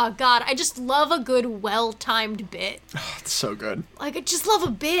door. Oh god, I just love a good, well-timed bit. It's so good. Like, I just love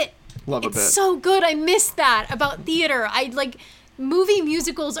a bit. Love a bit. It's so good. I miss that about theater. Movie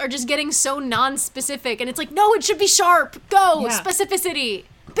musicals are just getting so non-specific, and it's like, no, it should be sharp. Go, specificity,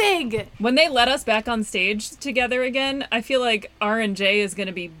 big. When they let us back on stage together again, I feel like R&J is going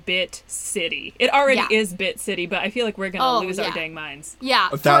to be Bit City. It already is Bit City, but I feel like we're going to lose our dang minds. Yeah,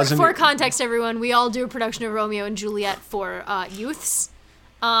 for context, everyone, we all do a production of Romeo and Juliet for youths,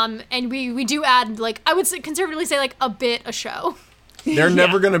 and we do add, like, I would conservatively say, like, a bit a show. They're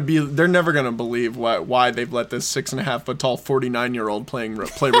never gonna believe why they've let this 6.5 foot tall 49-year-old play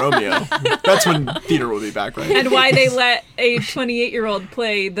Romeo. That's when theater will be back, right? And why they let a 28-year-old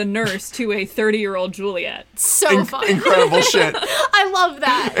play the nurse to a 30-year-old Juliet. So fun. Incredible shit. I love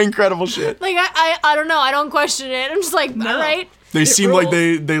that. Incredible shit. Like, I don't know. I don't question it. I'm just like, all right. They seem rules. like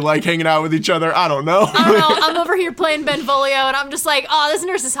they like hanging out with each other. I don't know. I don't know. I'm over here playing Benvolio, and I'm just like, oh, this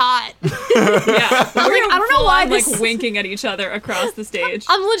nurse is hot. Yeah. I don't know why like winking at each other across the stage.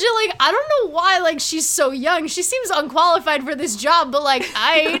 I'm legit like, I don't know why, like, she's so young. She seems unqualified for this job, but, like,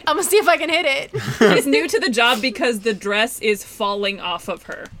 I'm gonna see if I can hit it. She's new to the job because the dress is falling off of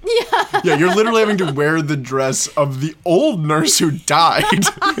her. Yeah, you're literally having to wear the dress of the old nurse who died.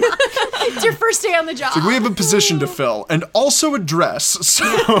 It's your first day on the job. So we have a position to fill, and also a dress, so...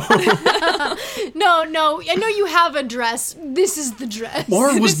 No, I know you have a dress. This is the dress.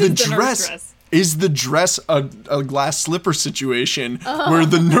 Or was This the is the nurse dress... dress. is the dress a glass slipper situation where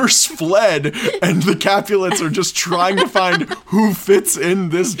the nurse fled and the Capulets are just trying to find who fits in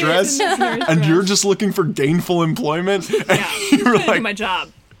this dress, and you're just looking for gainful employment, and Yeah, you're do like, my job.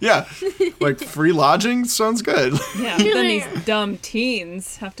 yeah, like free lodging sounds good. Yeah, but then these dumb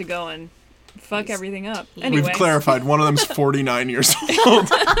teens have to go and fuck everything up. Anyway, We've clarified one of them's 49 years old.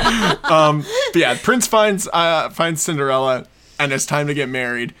 But yeah, Prince finds Cinderella, and it's time to get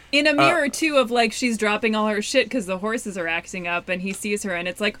married. in a mirror too of like she's dropping all her shit because the horses are acting up, and he sees her, and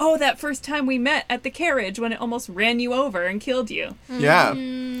it's like, oh, that first time we met at the carriage when it almost ran you over and killed you. Yeah.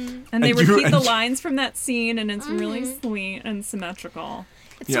 And they And you- repeat the and- lines from that scene, and it's really sweet and symmetrical.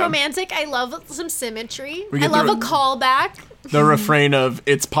 It's Yeah. romantic. I love some symmetry. We I get love the- a callback. The refrain of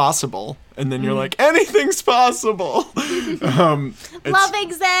 "It's possible," and then you're like, "Anything's possible." Love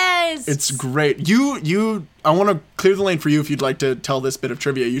exists. It's great. I want to clear the lane for you if you'd like to tell this bit of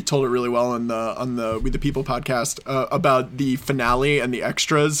trivia. You told it really well on the We the People podcast about the finale and the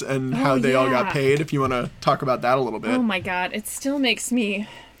extras and how they all got yeah. paid. If you want to talk about that a little bit, Oh my god, it still makes me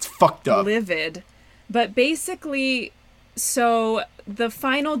it's fucked up. livid. But basically, so the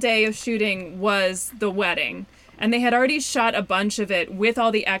final day of shooting was the wedding. And they had already shot a bunch of it with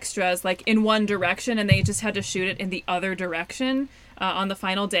all the extras, like in one direction, and they just had to shoot it in the other direction on the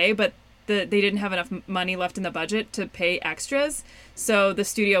final day. But they didn't have enough money left in the budget to pay extras. So the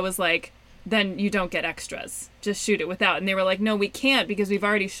studio was like, then you don't get extras. Just shoot it without. And they were like, no, we can't because we've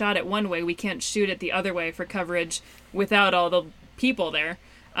already shot it one way. We can't shoot it the other way for coverage without all the people there.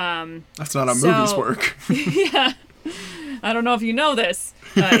 That's not how So- movies work. Yeah. I don't know if you know this,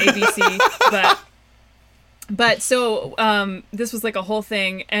 ABC, but so this was like a whole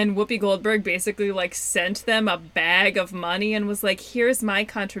thing, and Whoopi Goldberg basically like sent them a bag of money and was like, here's my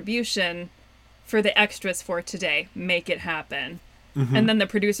contribution for the extras for today. Make it happen. And then the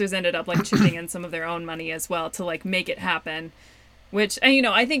producers ended up like chipping in some of their own money as well to like make it happen, which, and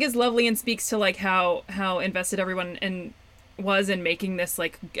I think is lovely and speaks to like how invested everyone was in making this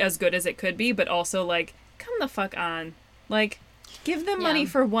like as good as it could be, but also like, come the fuck on. Like, give them money Yeah.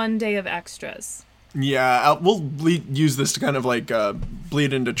 for one day of extras. Yeah, we'll use this to kind of like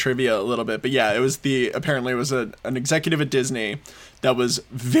bleed into trivia a little bit. But yeah, apparently it was an executive at Disney that was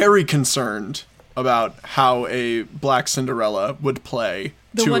very concerned about how a black Cinderella would play.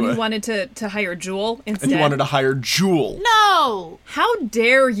 The one who wanted to hire Jewel instead. and he wanted to hire Jewel. No. How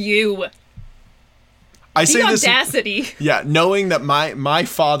dare you? I The say this, audacity. yeah, knowing that my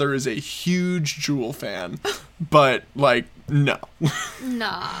father is a huge Jewel fan, but like no,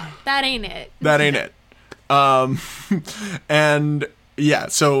 Nah, that ain't it. that ain't it. And yeah,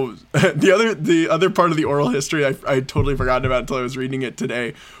 so the other part of the oral history I totally forgotten about until I was reading it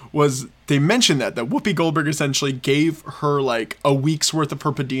today was they mentioned that Whoopi Goldberg essentially gave her like a week's worth of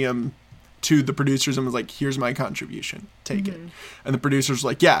her per diem to the producers and was like, here's my contribution, take it. And the producers were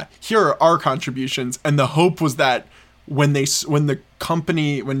like, yeah, here are our contributions. And the hope was that when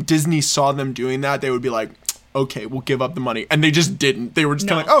Disney saw them doing that, they would be like, okay, we'll give up the money. And they just didn't. They were just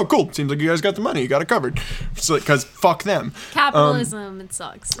kind of like, oh, cool, seems like you guys got the money, you got it covered. So, because fuck them. Capitalism, it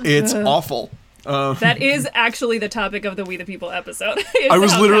sucks. It's awful. That is actually the topic of the We the People episode. I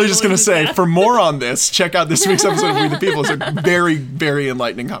was How literally just going to capitalism say, is bad. for more on this, check out this week's episode of We the People. It's a very, very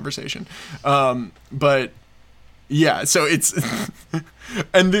enlightening conversation. But yeah, so it's...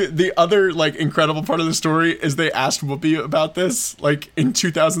 And the other like incredible part of the story is they asked Whoopi about this like in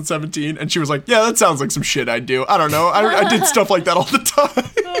 2017, and she was like, yeah, that sounds like some shit I'd do. I don't know. I did stuff like that all the time.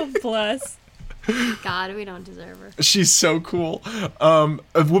 Oh, bless. God, we don't deserve her. She's so cool.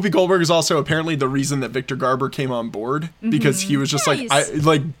 Whoopi Goldberg is also apparently the reason that Victor Garber came on board, because he was just Nice.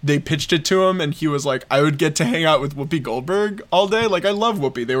 they pitched it to him and he was like, I would get to hang out with Whoopi Goldberg all day. Like, I love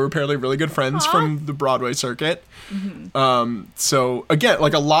Whoopi. They were apparently really good friends from the Broadway circuit. So again,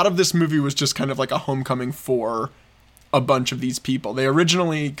 like a lot of this movie was just kind of like a homecoming for a bunch of these people. They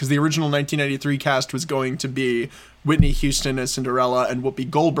originally, because the original 1993 cast was going to be Whitney Houston as Cinderella and Whoopi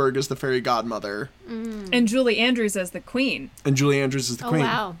Goldberg as the fairy godmother. And Julie Andrews as the queen. And Julie Andrews is the Oh, queen.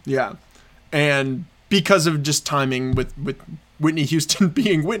 wow. Yeah. And because of just timing with Whitney Houston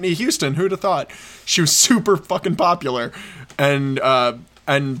being Whitney Houston, who'd have thought? She was super fucking popular. And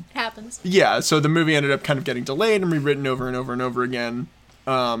It happens. yeah, so the movie ended up kind of getting delayed and rewritten over and over and over again.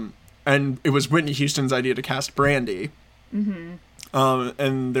 And it was Whitney Houston's idea to cast Brandy.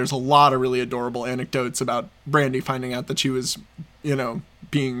 And there's a lot of really adorable anecdotes about Brandy finding out that she was,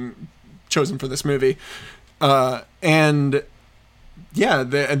 being chosen for this movie. And yeah,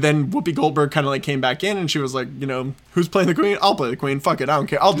 and then Whoopi Goldberg kind of like came back in and she was like, who's playing the queen? I'll play the queen. Fuck it, I don't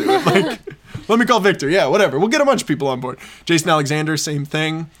care. I'll do it. Let me call Victor. Yeah, whatever. We'll get a bunch of people on board. Jason Alexander, same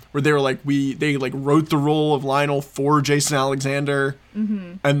thing. Where they were like, they like wrote the role of Lionel for Jason Alexander,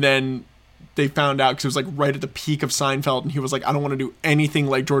 and then they found out because it was like right at the peak of Seinfeld, and he was like, I don't want to do anything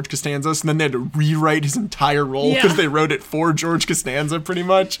like George Costanza, and then they had to rewrite his entire role because they wrote it for George Costanza, pretty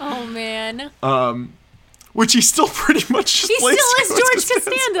much. Oh man. Which he still pretty much just plays still is George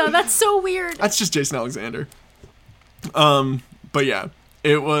Costanza. That's so weird. That's just Jason Alexander. But yeah,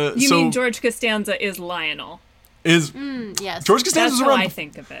 it was. You mean George Costanza is Lionel? Is yes. George Costanza's That's how around? I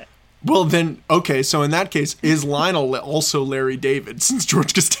think of it. Well, then, okay, so in that case, is Lionel also Larry David, since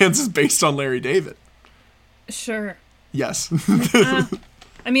George Costanza is based on Larry David? Sure. Yes.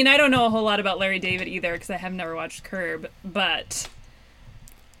 I mean, I don't know a whole lot about Larry David either because I have never watched Curb, but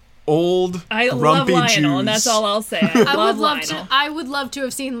Old, I grumpy love Lionel, Jews. and that's all I'll say. I would love to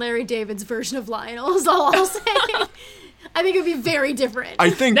have seen Larry David's version of Lionel. Is all I'll say. I think it would be very different.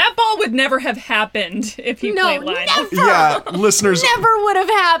 I think that ball would never have happened if he played Lionel. Never. Yeah, listeners, never would have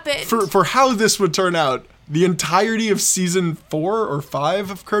happened. For how this would turn out, the entirety of season 4 or 5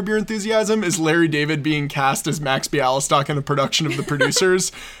 of Curb Your Enthusiasm is Larry David being cast as Max Bialystock in a production of The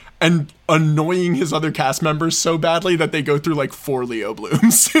Producers. And annoying his other cast members so badly that they go through like 4 Leo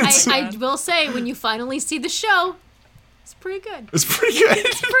Blooms. I will say, when you finally see the show, it's pretty good. It's pretty good.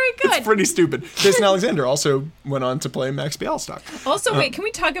 It's pretty stupid. Jason Alexander also went on to play Max Bialystock. Also, wait, can we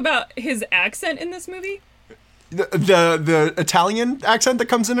talk about his accent in this movie? The Italian accent that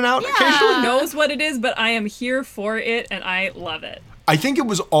comes in and out occasionally? Who knows what it is, but I am here for it, and I love it. I think it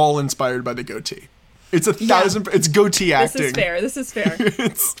was all inspired by the goatee. It's 1,000. It's goatee acting. This is fair.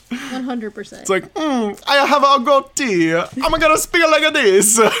 It's 100%. It's like, I have a goatee. I'm gonna speak like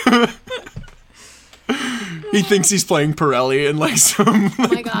this. He thinks he's playing Pirelli and like some. Oh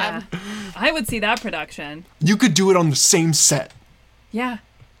my god. Yeah. I would see that production. You could do it on the same set. Yeah.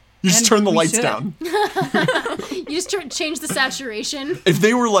 You just And turn the we lights should. down. You just change the saturation. If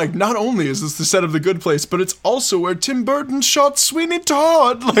they were like, not only is this the set of The Good Place, but it's also where Tim Burton shot Sweeney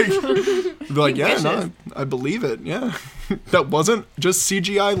Todd. Like, they're like, yeah, no, I believe it. Yeah, that wasn't just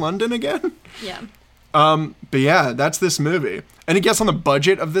CGI London again. Yeah. But yeah, that's this movie. Any guess on the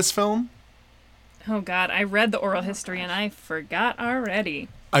budget of this film? Oh god, I read the oral history and I forgot already.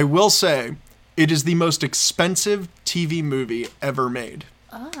 I will say, it is the most expensive TV movie ever made.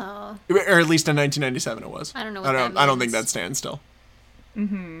 Oh. Or at least in 1997 it was. I don't know what that I don't think means. that stands still.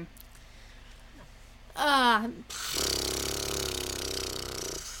 30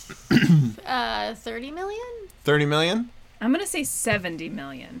 million? 30 million? I'm gonna say 70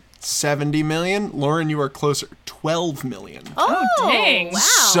 million. 70 million? Lauren, you are closer. 12 million. Oh, dang. Wow.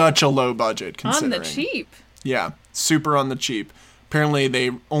 Such a low budget considering. On the cheap. Yeah, super on the cheap. Apparently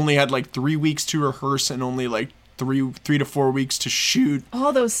they only had like 3 weeks to rehearse and only like three to 4 weeks to shoot.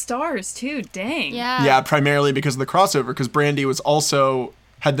 All those stars too, dang. Yeah. Yeah, primarily because of the crossover, because Brandy was also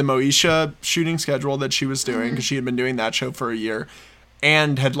had the Moesha shooting schedule that she was doing because she had been doing that show for a year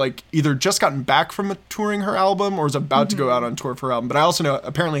and had like either just gotten back from touring her album or was about to go out on tour for her album. But I also know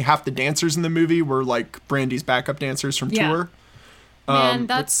apparently half the dancers in the movie were like Brandy's backup dancers from tour. Man,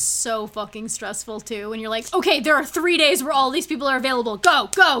 that's so fucking stressful too. When you're like, okay, there are 3 days where all these people are available.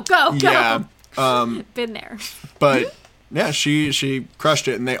 Go, go, go, go. Yeah. Been there. But yeah, she crushed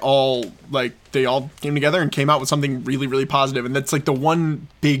it, and they all came together and came out with something really, really positive. And that's like the one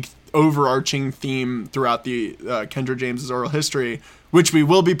big overarching theme throughout the Kendra James's oral history, which we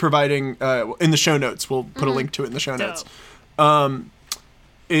will be providing in the show notes. We'll put a link to it in the show notes.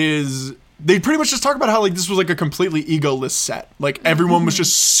 Is they pretty much just talk about how like this was like a completely egoless set. Like everyone was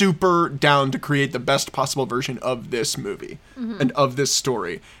just super down to create the best possible version of this movie and of this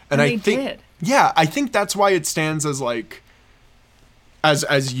story. And I think did. Yeah, I think that's why it stands as like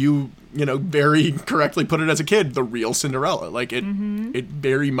as you very correctly put it as a kid, the real Cinderella. Like it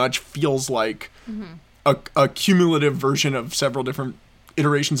very much feels like a cumulative version of several different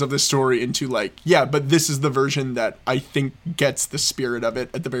iterations of this story into like, yeah, but this is the version that I think gets the spirit of it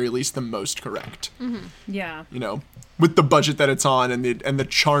at the very least the most correct. Yeah. With the budget that it's on and the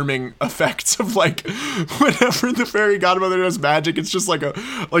charming effects of like whenever the fairy godmother does magic, it's just like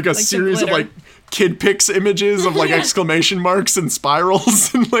a series of like kid pics images of like exclamation marks and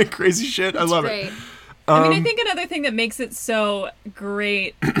spirals and like crazy shit. I love it. I mean, I think another thing that makes it so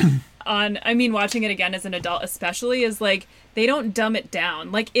great watching it again as an adult especially is like they don't dumb it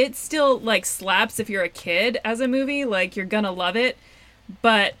down. Like it still like slaps if you're a kid as a movie, like you're gonna love it.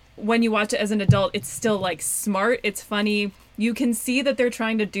 But when you watch it as an adult, it's still like smart, it's funny. You can see that they're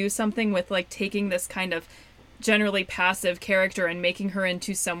trying to do something with like taking this kind of generally passive character and making her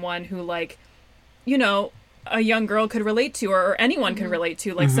into someone who like, a young girl could relate to, or anyone could relate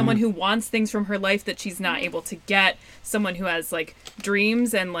to, like someone who wants things from her life that she's not able to get, someone who has like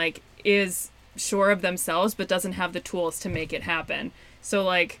dreams and like is sure of themselves but doesn't have the tools to make it happen. So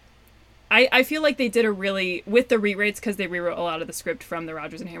like I feel like they did a really, with the rewrites, because they rewrote a lot of the script from the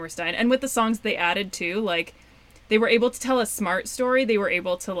Rodgers and Hammerstein, and with the songs they added too, like they were able to tell a smart story. They were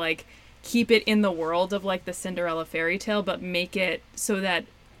able to like keep it in the world of like the Cinderella fairy tale, but make it so that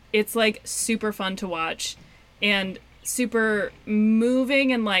it's like super fun to watch and super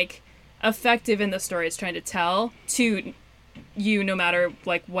moving and like effective in the story it's trying to tell to you, no matter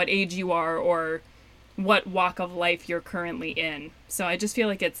like what age you are or what walk of life you're currently in. So I just feel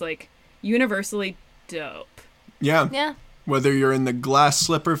like it's like universally dope. Yeah. Whether you're in the glass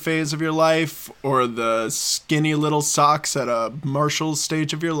slipper phase of your life or the skinny little socks at a Marshall's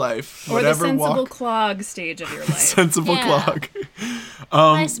stage of your life. Or the sensible clog stage of your life. Sensible clog.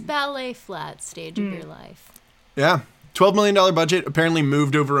 Nice ballet flat stage of your life. Yeah. $12 million budget, apparently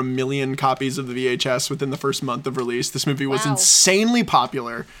moved over 1 million copies of the VHS within the first month of release. This movie was insanely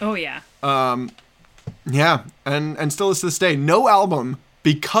popular. Oh, yeah. Yeah, and still is to this day. No album,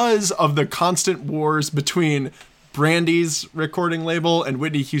 because of the constant wars between Brandy's recording label and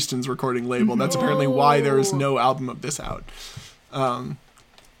Whitney Houston's recording label. That's apparently why there is no album of this out.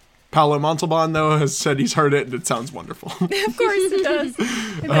 Paolo Montalban, though, has said he's heard it and it sounds wonderful. Of course it does.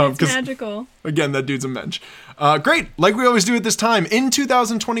 It's magical. Again, that dude's a mensch. Great. Like we always do at this time, in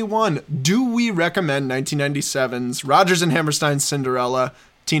 2021, do we recommend 1997's Rodgers and Hammerstein's Cinderella?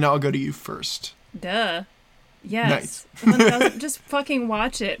 Tina, I'll go to you first. Duh. Yes. Nice. Just fucking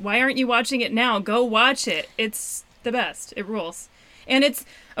watch it. Why aren't you watching it now? Go watch it. It's the best. It rules. And it's,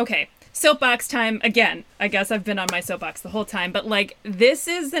 okay, soapbox time. Again, I guess I've been on my soapbox the whole time, but like, this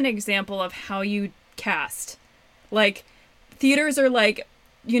is an example of how you cast. Like, theaters are like,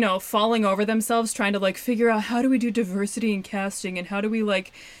 you know, falling over themselves trying to like figure out how do we do diversity in casting and how do we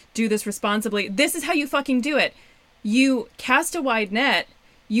like do this responsibly. This is how you fucking do it. You cast a wide net.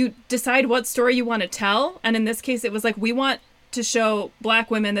 You decide what story you want to tell. And in this case, it was like, we want to show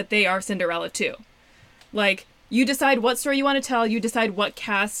Black women that they are Cinderella too. Like, you decide what story you want to tell. You decide what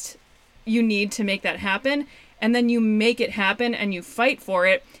cast you need to make that happen. And then you make it happen and you fight for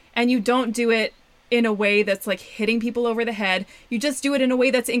it. And you don't do it in a way that's like hitting people over the head. You just do it in a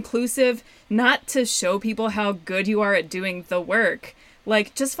way that's inclusive, not to show people how good you are at doing the work.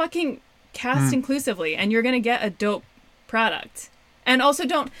 Like, just fucking cast inclusively and you're going to get a dope product. And also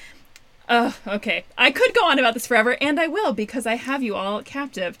don't... okay. I could go on about this forever, and I will, because I have you all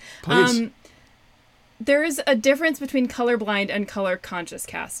captive. Please. There is a difference between colorblind and color-conscious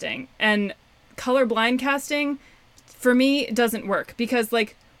casting. And colorblind casting, for me, doesn't work. Because,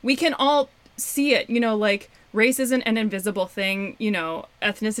 like, we can all see it. You know, like, race isn't an invisible thing. You know,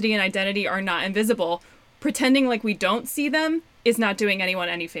 ethnicity and identity are not invisible. Pretending like we don't see them is not doing anyone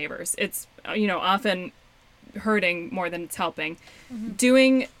any favors. It's, you know, often hurting more than it's helping.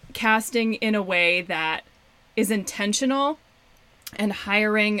 Doing casting in a way that is intentional and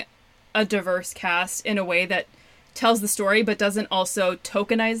hiring a diverse cast in a way that tells the story but doesn't also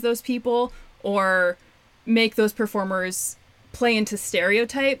tokenize those people or make those performers play into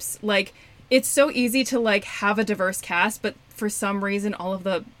stereotypes. Like, it's so easy to like have a diverse cast, but for some reason all of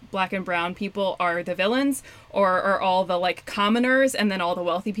the Black and brown people are the villains, or are all the like commoners, and then all the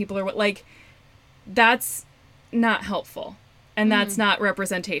wealthy people are what, like, that's not helpful. And that's not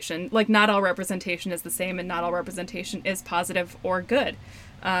representation. Like, not all representation is the same, and not all representation is positive or good.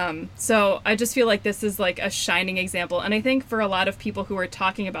 So I just feel like this is like a shining example. And I think for a lot of people who are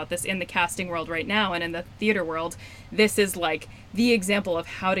talking about this in the casting world right now and in the theater world, this is like the example of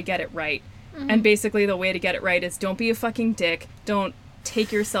how to get it right. And basically the way to get it right is don't be a fucking dick. Don't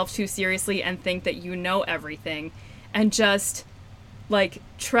take yourself too seriously and think that you know everything. And just... like,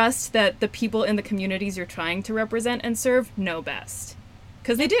 trust that the people in the communities you're trying to represent and serve know best.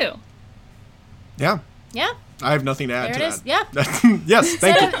 Because they do. Yeah. Yeah. I have nothing to add there to it is. that. Yeah. Yes,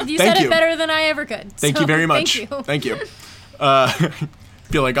 thank you. You said it better than I ever could. Thank you very much. Thank you. I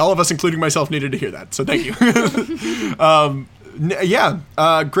feel like all of us, including myself, needed to hear that. So thank you.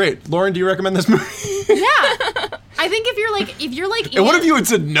 Great. Lauren, do you recommend this movie? Yeah. I think if you're like and what if you had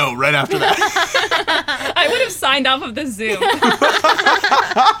said no right after that? I would have signed off of the Zoom.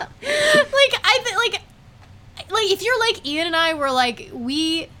 Like if you're like Ian and I, were like,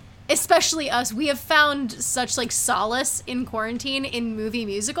 we, especially us, we have found such like solace in quarantine in movie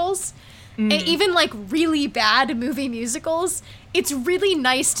musicals. And even like really bad movie musicals. It's really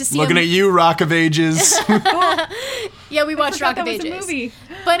nice to see Looking at you, Rock of Ages. Yeah, we watched Rock of that was Ages. a movie.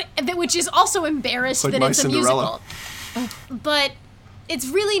 But which is also embarrassed Like that My it's Cinderella. a musical. But it's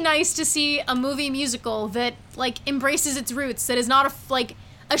really nice to see a movie musical that like embraces its roots, that is not like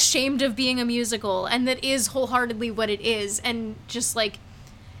ashamed of being a musical, and that is wholeheartedly what it is, and just like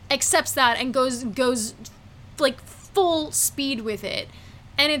accepts that and goes like full speed with it.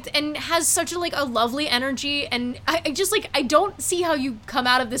 And has such a like a lovely energy, and I just like I don't see how you come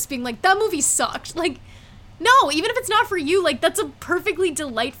out of this being like that movie sucked. Like, no, even if it's not for you, like that's a perfectly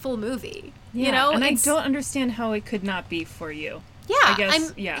delightful movie. Yeah, you know, and I don't understand how it could not be for you. Yeah, I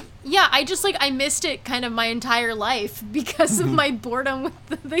guess. Yeah, I just like I missed it kind of my entire life because of my boredom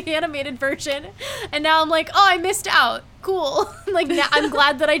with the animated version, and now I'm like, oh, I missed out. Cool. Like now, I'm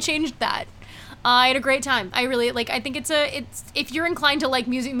glad that I changed that. I had a great time. I really like. I think it's if you're inclined to like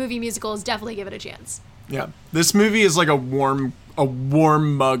movie musicals, definitely give it a chance. Yeah, this movie is like a warm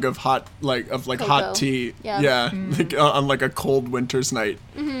mug of hot Cocoa. hot tea. Yeah. Like on like a cold winter's night.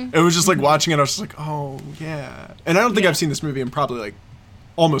 It was just like watching it. I was just like, oh yeah. And I don't think I've seen this movie in probably like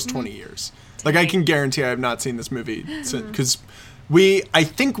almost 20 years. Like I can guarantee I have not seen this movie since because. I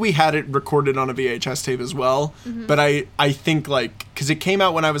think we had it recorded on a VHS tape as well, but I think like, because it came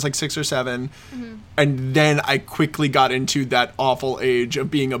out when I was like 6 or 7, and then I quickly got into that awful age of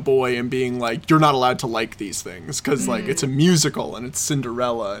being a boy and being like, you're not allowed to like these things, because like it's a musical and it's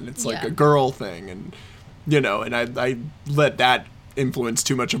Cinderella and it's like a girl thing, and you know, and I let that influence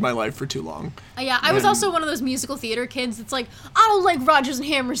too much of my life for too long. Yeah, I was also one of those musical theater kids that's like, I don't like Rodgers and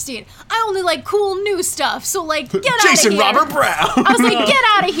Hammerstein. I only like cool new stuff. So like, get out of here. Jason Robert Brown. I was like, get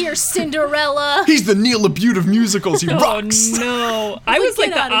out of here, Cinderella. He's the Neil LaBute of musicals. He rocks. Oh no, I was like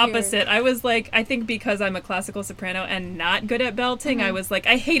the "Get outta opposite. I was like, I think because I'm a classical soprano and not good at belting, I was like,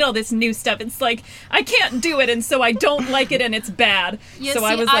 I hate all this new stuff. It's like I can't do it, and so I don't like it, and it's bad. Yeah, so see,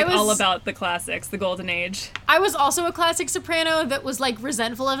 I was like all about the classics, the golden age. I was also a classic soprano that was like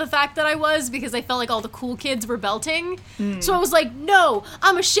resentful of the fact that I was, because I felt like all the cool kids were belting. So I was like, no,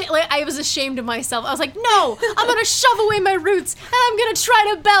 I'm ashamed. Like, I was ashamed of myself. I was like, no, I'm gonna shove away my roots and I'm gonna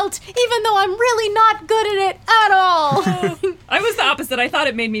try to belt, even though I'm really not good at it at all. I was the opposite. I thought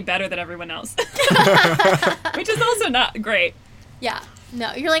it made me better than everyone else, which is also not great. Yeah.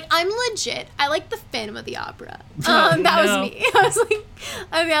 No, you're like, I'm legit. I like the Phantom of the Opera. Oh, that was no. me. I was like,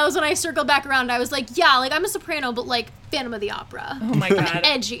 that was when I circled back around. I was like, yeah, like I'm a soprano, but like Phantom of the Opera. Oh my god.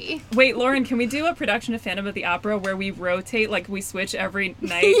 Edgy. Wait, Lauren, can we do a production of Phantom of the Opera where we rotate, like we switch every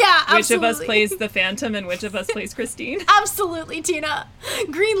night? Yeah, Which of us absolutely. plays the Phantom and which of us plays Christine? Absolutely, Tina.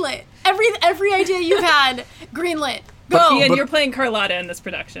 Greenlit. Every idea you've had, greenlit. Go. Ian, But- you're playing Carlotta in this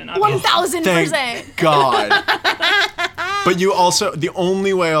production, obviously. 1000%. Thank God. But you also, the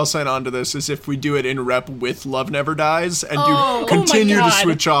only way I'll sign on to this is if we do it in rep with Love Never Dies, and Oh. you continue Oh my to God.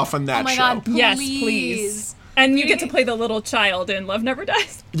 switch off on that Oh my show. god, please. Yes, please. And you get to play the little child in Love Never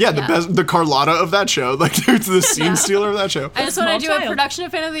Dies. Yeah, the Yeah. best, the Carlotta of that show, like it's the scene Yeah. stealer of that show. I just want to do Small a child. production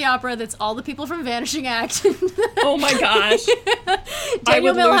of Phantom of the Opera that's all the people from Vanishing Act. Oh my gosh. I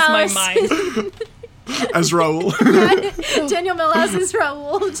Daniel would lose my Milhouse. mind. As Raul. Daniel Milhouse is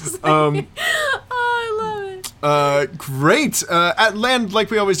Raoul. Just like, oh, I love it. Great. At Land,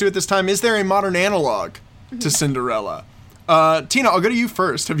 like we always do at this time, is there a modern analog to Cinderella? Tina, I'll go to you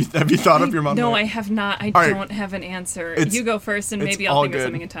first. Have you thought of your modern? No, I have not. I All right. don't have an answer. It's- You go first, and it's maybe I'll all think of good.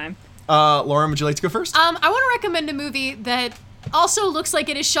 something in time. Lauren, would you like to go first? I want to recommend a movie that also looks like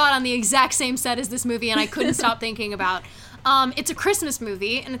it is shot on the exact same set as this movie, and I couldn't stop thinking about. It's a Christmas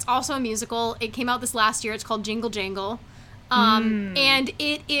movie, and it's also a musical. It came out this last year. It's called Jingle Jangle. And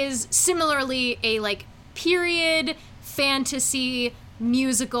it is similarly a, like, period fantasy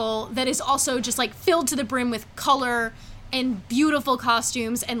musical that is also just, like, filled to the brim with color and beautiful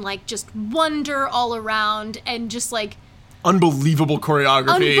costumes and, like, just wonder all around and just, like, Unbelievable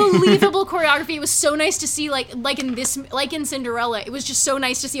choreography. unbelievable choreography. It was so nice to see, like in Cinderella, it was just so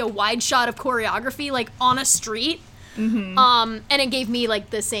nice to see a wide shot of choreography, like on a street. And it gave me like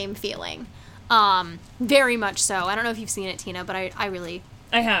the same feeling, very much so. I don't know if you've seen it, Tina, but I really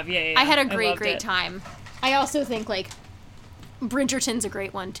I have, yeah. I had a loved great it. time. I also think like Bridgerton's a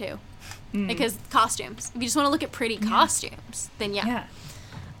great one too, because costumes. If you just want to look at pretty costumes, then yeah.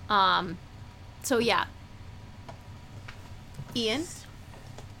 So yeah.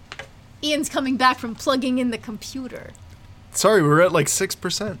 Ian's coming back from plugging in the computer. Sorry, we're at like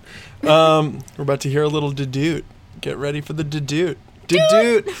 6%. We're about to hear a little dedoot. Get ready for the dedoot.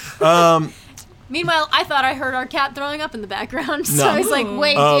 Dedoot. Meanwhile, I thought I heard our cat throwing up in the background, so No. I was like,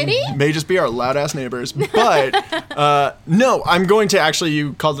 wait, did he? May just be our loud ass neighbors. But no, I'm going to actually,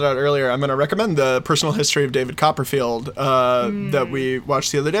 you called it out earlier, I'm going to recommend the personal history of David Copperfield that we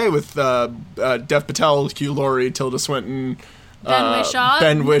watched the other day with Dev Patel, Hugh Laurie, Tilda Swinton, Ben Whishaw.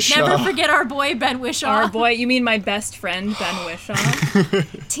 Ben Whishaw. Never forget our boy, Ben Whishaw. Our boy, you mean my best friend, Ben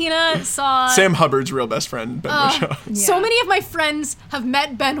Whishaw? Tina saw... Sam Hubbard's real best friend, Ben Whishaw. Yeah. So many of my friends have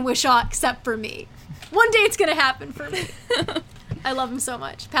met Ben Whishaw except for me. One day it's going to happen for me. I love him so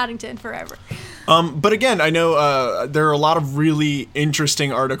much. Paddington forever. But again, I know there are a lot of really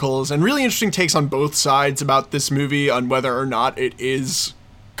interesting articles and really interesting takes on both sides about this movie on whether or not it is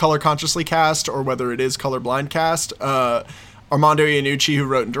color consciously cast or whether it is colorblind cast. Armando Iannucci, who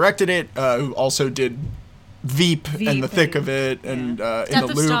wrote and directed it, who also did Veep and The Thick of It, and In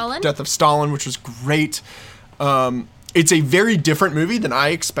the Loop, Death of Stalin, which was great. It's a very different movie than I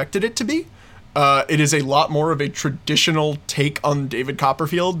expected it to be. It is a lot more of a traditional take on David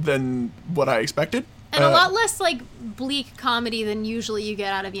Copperfield than what I expected. And a lot less, like, bleak comedy than usually you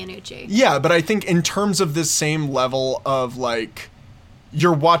get out of Iannucci. Yeah, but I think in terms of this same level of, like,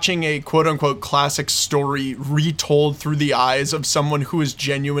 you're watching a quote-unquote classic story retold through the eyes of someone who is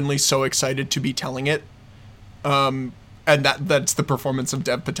genuinely so excited to be telling it. And that's the performance of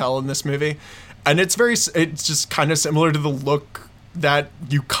Dev Patel in this movie. And it's just kind of similar to the look that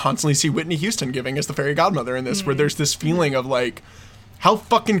you constantly see Whitney Houston giving as the fairy godmother in this, where there's this feeling of, like, how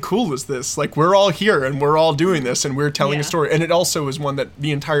fucking cool is this? Like, we're all here and we're all doing this and we're telling a story. And it also is one that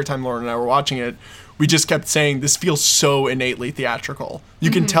the entire time Lauren and I were watching it, we just kept saying, this feels so innately theatrical.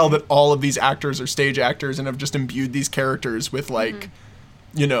 You can tell that all of these actors are stage actors and have just imbued these characters with, like,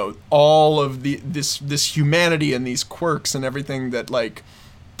 you know, all of this humanity and these quirks and everything that, like,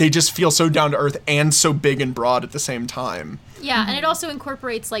 they just feel so down to earth and so big and broad at the same time. Yeah, and it also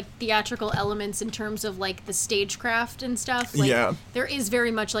incorporates, like, theatrical elements in terms of, like, the stagecraft and stuff. Like, there is very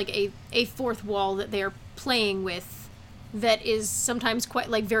much, like, a fourth wall that they're playing with that is sometimes quite,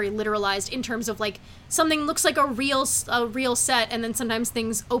 like, very literalized in terms of, like, something looks like a real set, and then sometimes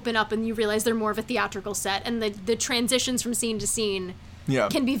things open up and you realize they're more of a theatrical set, and the transitions from scene to scene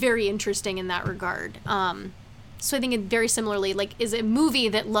can be very interesting in that regard. So I think it very similarly, like, is a movie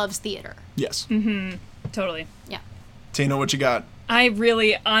that loves theater. Yes. Mm-hmm. Totally. Yeah. Tina, what you got? I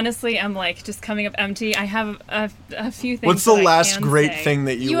really, honestly, am, like, just coming up empty. I have a few things. What's the last great thing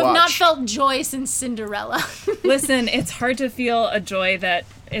that you watched? You have not felt joy since Cinderella. Listen, it's hard to feel a joy that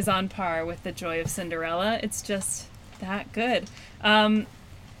is on par with the joy of Cinderella. It's just that good.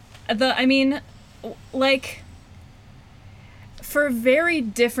 For very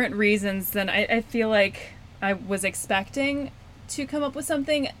different reasons than I feel like I was expecting to come up with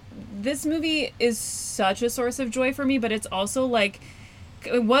something. This movie is such a source of joy for me, but it's also, like,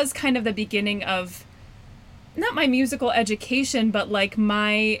 it was kind of the beginning of not my musical education, but, like,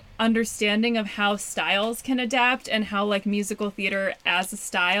 my understanding of how styles can adapt and how, like, musical theater as a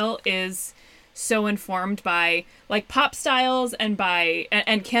style is so informed by, like, pop styles and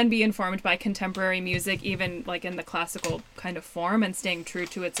can be informed by contemporary music, even, like, in the classical kind of form, and staying true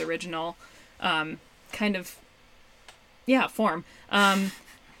to its original form.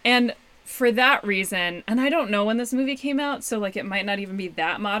 And for that reason, and I don't know when this movie came out, so, like, it might not even be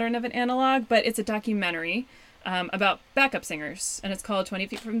that modern of an analog, but it's a documentary about backup singers, and it's called 20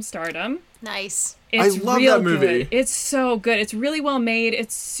 Feet from Stardom. Nice. It's I love that movie. Good. It's so good. It's really well made.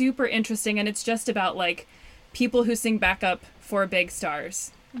 It's super interesting, and it's just about, like, people who sing backup for big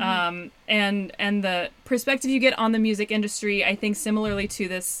stars. And the perspective you get on the music industry, I think similarly to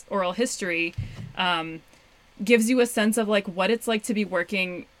this oral history, gives you a sense of, like, what it's like to be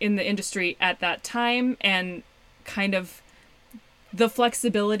working in the industry at that time, and kind of the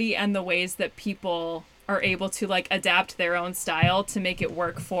flexibility and the ways that people are able to, like, adapt their own style to make it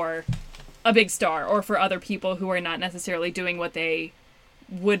work for a big star or for other people who are not necessarily doing what they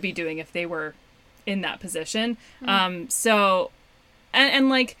would be doing if they were in that position. So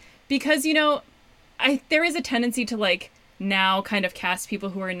like, because, you know, there is a tendency to, like, now kind of cast people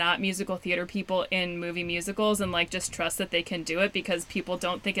who are not musical theater people in movie musicals and, like, just trust that they can do it because people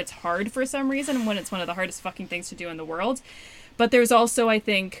don't think it's hard for some reason, when it's one of the hardest fucking things to do in the world. But there's also, I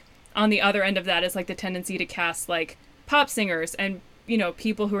think, on the other end of that is, like, the tendency to cast, like, pop singers and, you know,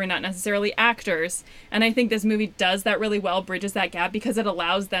 people who are not necessarily actors. And I think this movie does that really well, bridges that gap, because it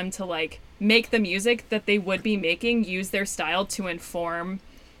allows them to, like, make the music that they would be making, use their style to inform,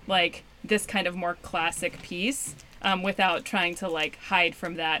 like, this kind of more classic piece, without trying to, like, hide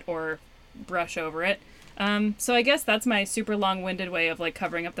from that or brush over it. So I guess that's my super long-winded way of, like,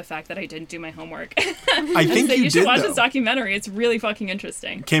 covering up the fact that I didn't do my homework. I think you should did, watch though. this documentary. It's really fucking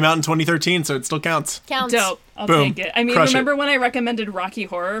interesting. Came out in 2013, so it still counts. Counts. Dope. I'll Boom. take it. I mean, Crush remember when I recommended Rocky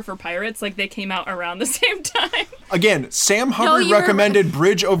Horror for Pirates? Like, they came out around the same time. Again, Sam Hubbard you were recommended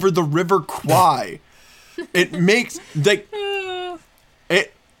Bridge Over the River Kwai. It makes, like,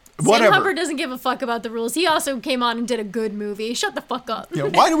 Whatever. Sam Hubbard doesn't give a fuck about the rules. He also came on and did a good movie. Shut the fuck up. Yeah,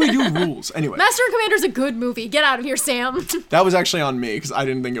 why do we do rules? Anyway. Master and Commander's a good movie. Get out of here, Sam. That was actually on me because I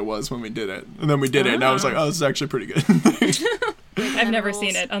didn't think it was when we did it. And then we did it and I was like, oh, this is actually pretty good. I've never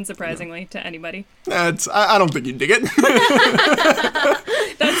seen it, unsurprisingly, to anybody. I don't think you'd dig it.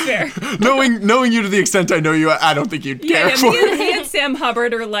 That's fair. knowing you to the extent I know you, I don't think you'd care for it. Me and Sam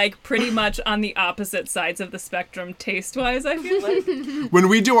Hubbard are like pretty much on the opposite sides of the spectrum taste-wise, I feel like. When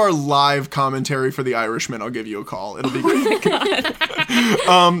we do our live commentary for The Irishman, I'll give you a call. It'll be great.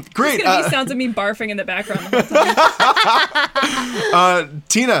 Great. It's gonna be sounds of me barfing in the background the whole time.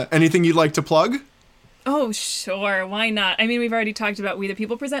 Tina, anything you'd like to plug? Oh, sure. Why not? I mean, we've already talked about We the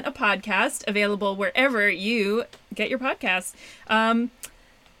People Present, a podcast available wherever you get your podcasts.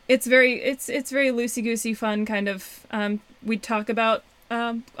 It's very loosey-goosey fun kind of. We talk about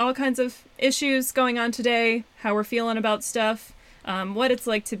all kinds of issues going on today, how we're feeling about stuff, what it's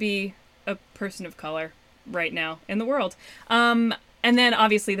like to be a person of color right now in the world. And then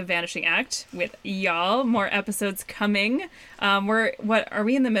obviously The Vanishing Act with y'all. More episodes coming. Are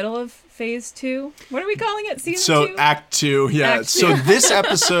we in the middle of phase 2? What are we calling it? Season 2? Act 2, yeah. Act 2. So this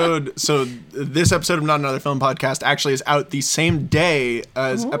episode of Not Another Film Podcast actually is out the same day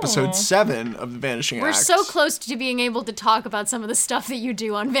as episode 7 of The Vanishing Act. We're so close to being able to talk about some of the stuff that you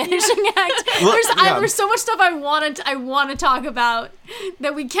do on Vanishing Act. There's so much stuff I want to talk about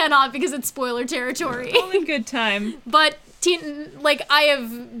that we cannot because it's spoiler territory. Only good time. But I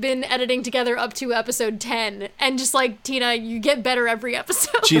have been editing together up to episode 10, and just like, Tina, you get better every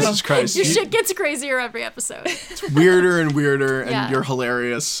episode. Jesus Christ. Your shit gets crazier every episode. It's weirder and weirder, and Yeah. you're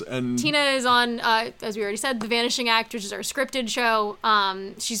hilarious. And Tina is on, as we already said, The Vanishing Act, which is our scripted show.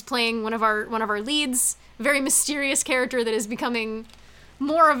 She's playing one of our leads, a very mysterious character that is becoming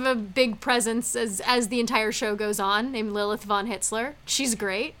more of a big presence as the entire show goes on, named Lilith von Hitzler. She's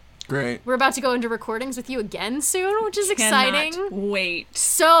great. Great. We're about to go into recordings with you again soon, which is exciting. Cannot wait.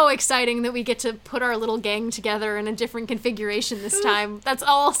 So exciting that we get to put our little gang together in a different configuration this time. That's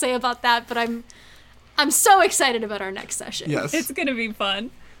all I'll say about that, but I'm so excited about our next session. Yes. It's gonna be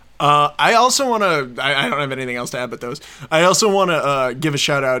fun. I also want to, I don't have anything else to add but those. I also want to give a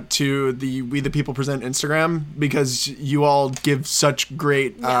shout out to the We the People Present Instagram, because you all give such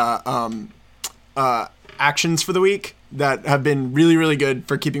great actions for the week that have been really, really good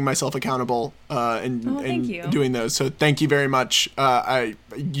for keeping myself accountable and you. doing those. So thank you very much.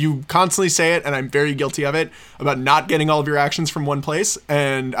 You constantly say it, and I'm very guilty of it, about not getting all of your actions from one place,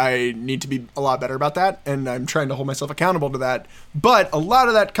 and I need to be a lot better about that, and I'm trying to hold myself accountable to that. But a lot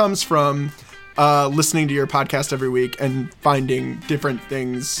of that comes from listening to your podcast every week and finding different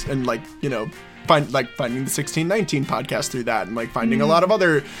things, and finding the 1619 podcast through that, and finding a lot of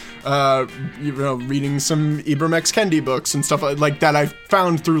other reading some Ibram X. Kendi books and stuff like that I've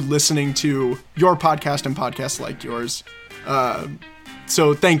found through listening to your podcast and podcasts like yours.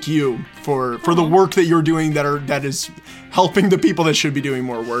 So thank you for the work that you're doing that is helping the people that should be doing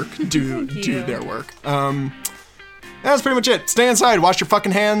more work do their work. That's pretty much it. Stay inside. Wash your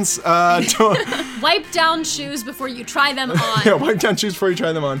fucking hands. Wipe down shoes before you try them on. Yeah, wipe down shoes before you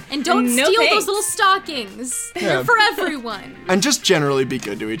try them on. And don't No steal thanks. those little stockings. Yeah. They're for everyone. And just generally be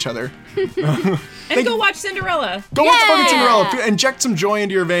good to each other. And go watch Cinderella. Go watch fucking Yeah. Cinderella. Inject some joy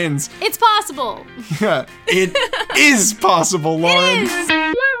into your veins. It's possible. Yeah, it is possible, Lauren.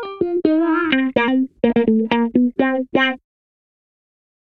 It is.